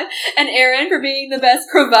housewife. And Aaron for being the best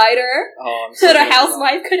provider Oh, I'm so that a grateful.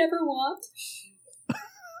 housewife could ever want.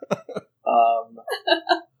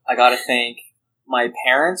 I gotta thank my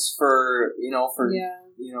parents for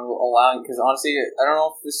allowing, because honestly, I don't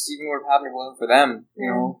know if this even would have happened if it wasn't for them,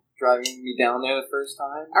 driving me down there the first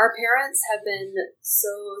time. Our parents have been so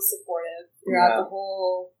supportive throughout Yeah. the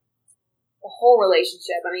whole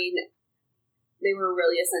relationship. I mean, they were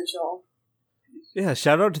really essential. Yeah,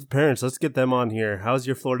 shout out to the parents. Let's get them on here. How's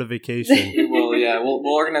your Florida vacation? We will, yeah, we'll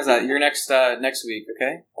organize that. You're next week,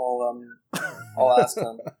 okay? I'll ask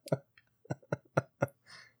them.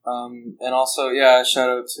 And also, yeah, shout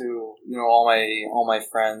out to all my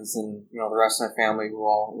friends and the rest of my family who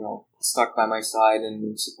all stuck by my side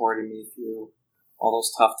and supported me through all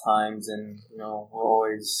those tough times, and we're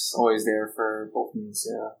always there for both me and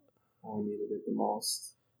Sarah when we needed it the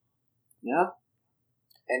most. Yeah,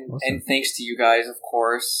 and Awesome. and thanks to you guys, of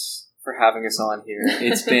course, for having us on here.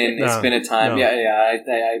 It's been No, it's been a time. no. Yeah.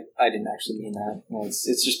 I didn't actually mean that.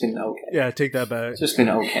 It's just been okay. Yeah, take that back. It's just been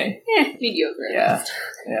okay. Mediocre. Yeah.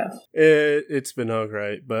 It's been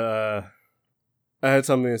alright, but I had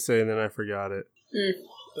something to say and then I forgot it.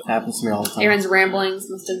 Happens to me all the time. Aaron's ramblings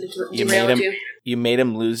must have You derailed made him. you. You made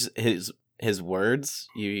him lose his words.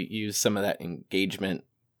 You used some of that engagement,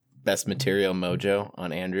 best material mojo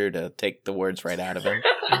on Andrew to take the words right out of him.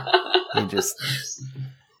 He just.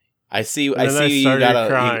 I see And then I you started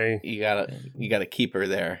crying. you gotta keep her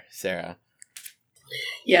there, Sarah.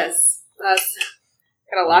 Yes. That's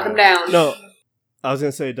gotta lock him down. No, I was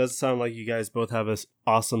gonna say it does sound like you guys both have this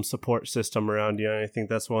awesome support system around you, and I think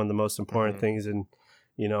that's one of the most important things. And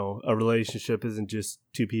a relationship isn't just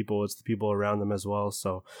two people; it's the people around them as well.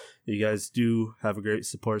 So you guys do have a great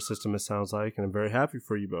support system. It sounds like, and I'm very happy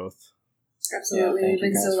for you both. Absolutely, thank we've been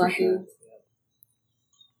you guys so for lucky. sure.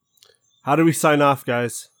 How do we sign off,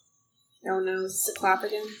 guys? No one knows to clap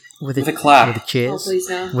again. With a clap. With a Oh, cheers. please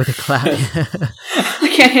no. With a clap.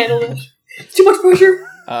 I can't handle it. Too much pressure.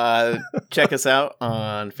 Check us out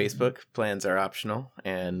on Facebook. Plans are optional,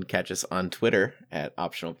 and catch us on Twitter at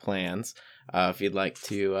Optional Plans. If you'd like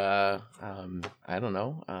to, I don't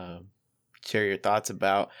know, share your thoughts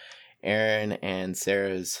about Aaron and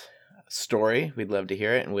Sarah's story, we'd love to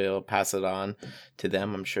hear it, and we'll pass it on to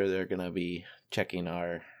them. I'm sure they're going to be checking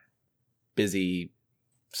our busy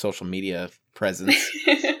social media presence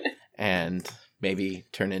and maybe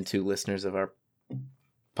turn into listeners of our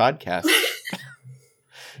podcast.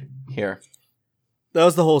 Here. That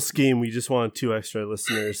was the whole scheme. We just wanted 2 extra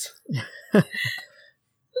listeners. All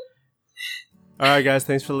right, guys.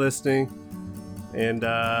 Thanks for listening. And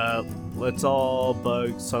let's all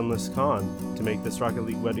bug Sunless Khan to make this Rocket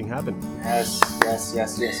League wedding happen. Yes.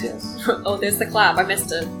 Oh, there's the clap. I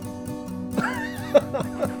missed it.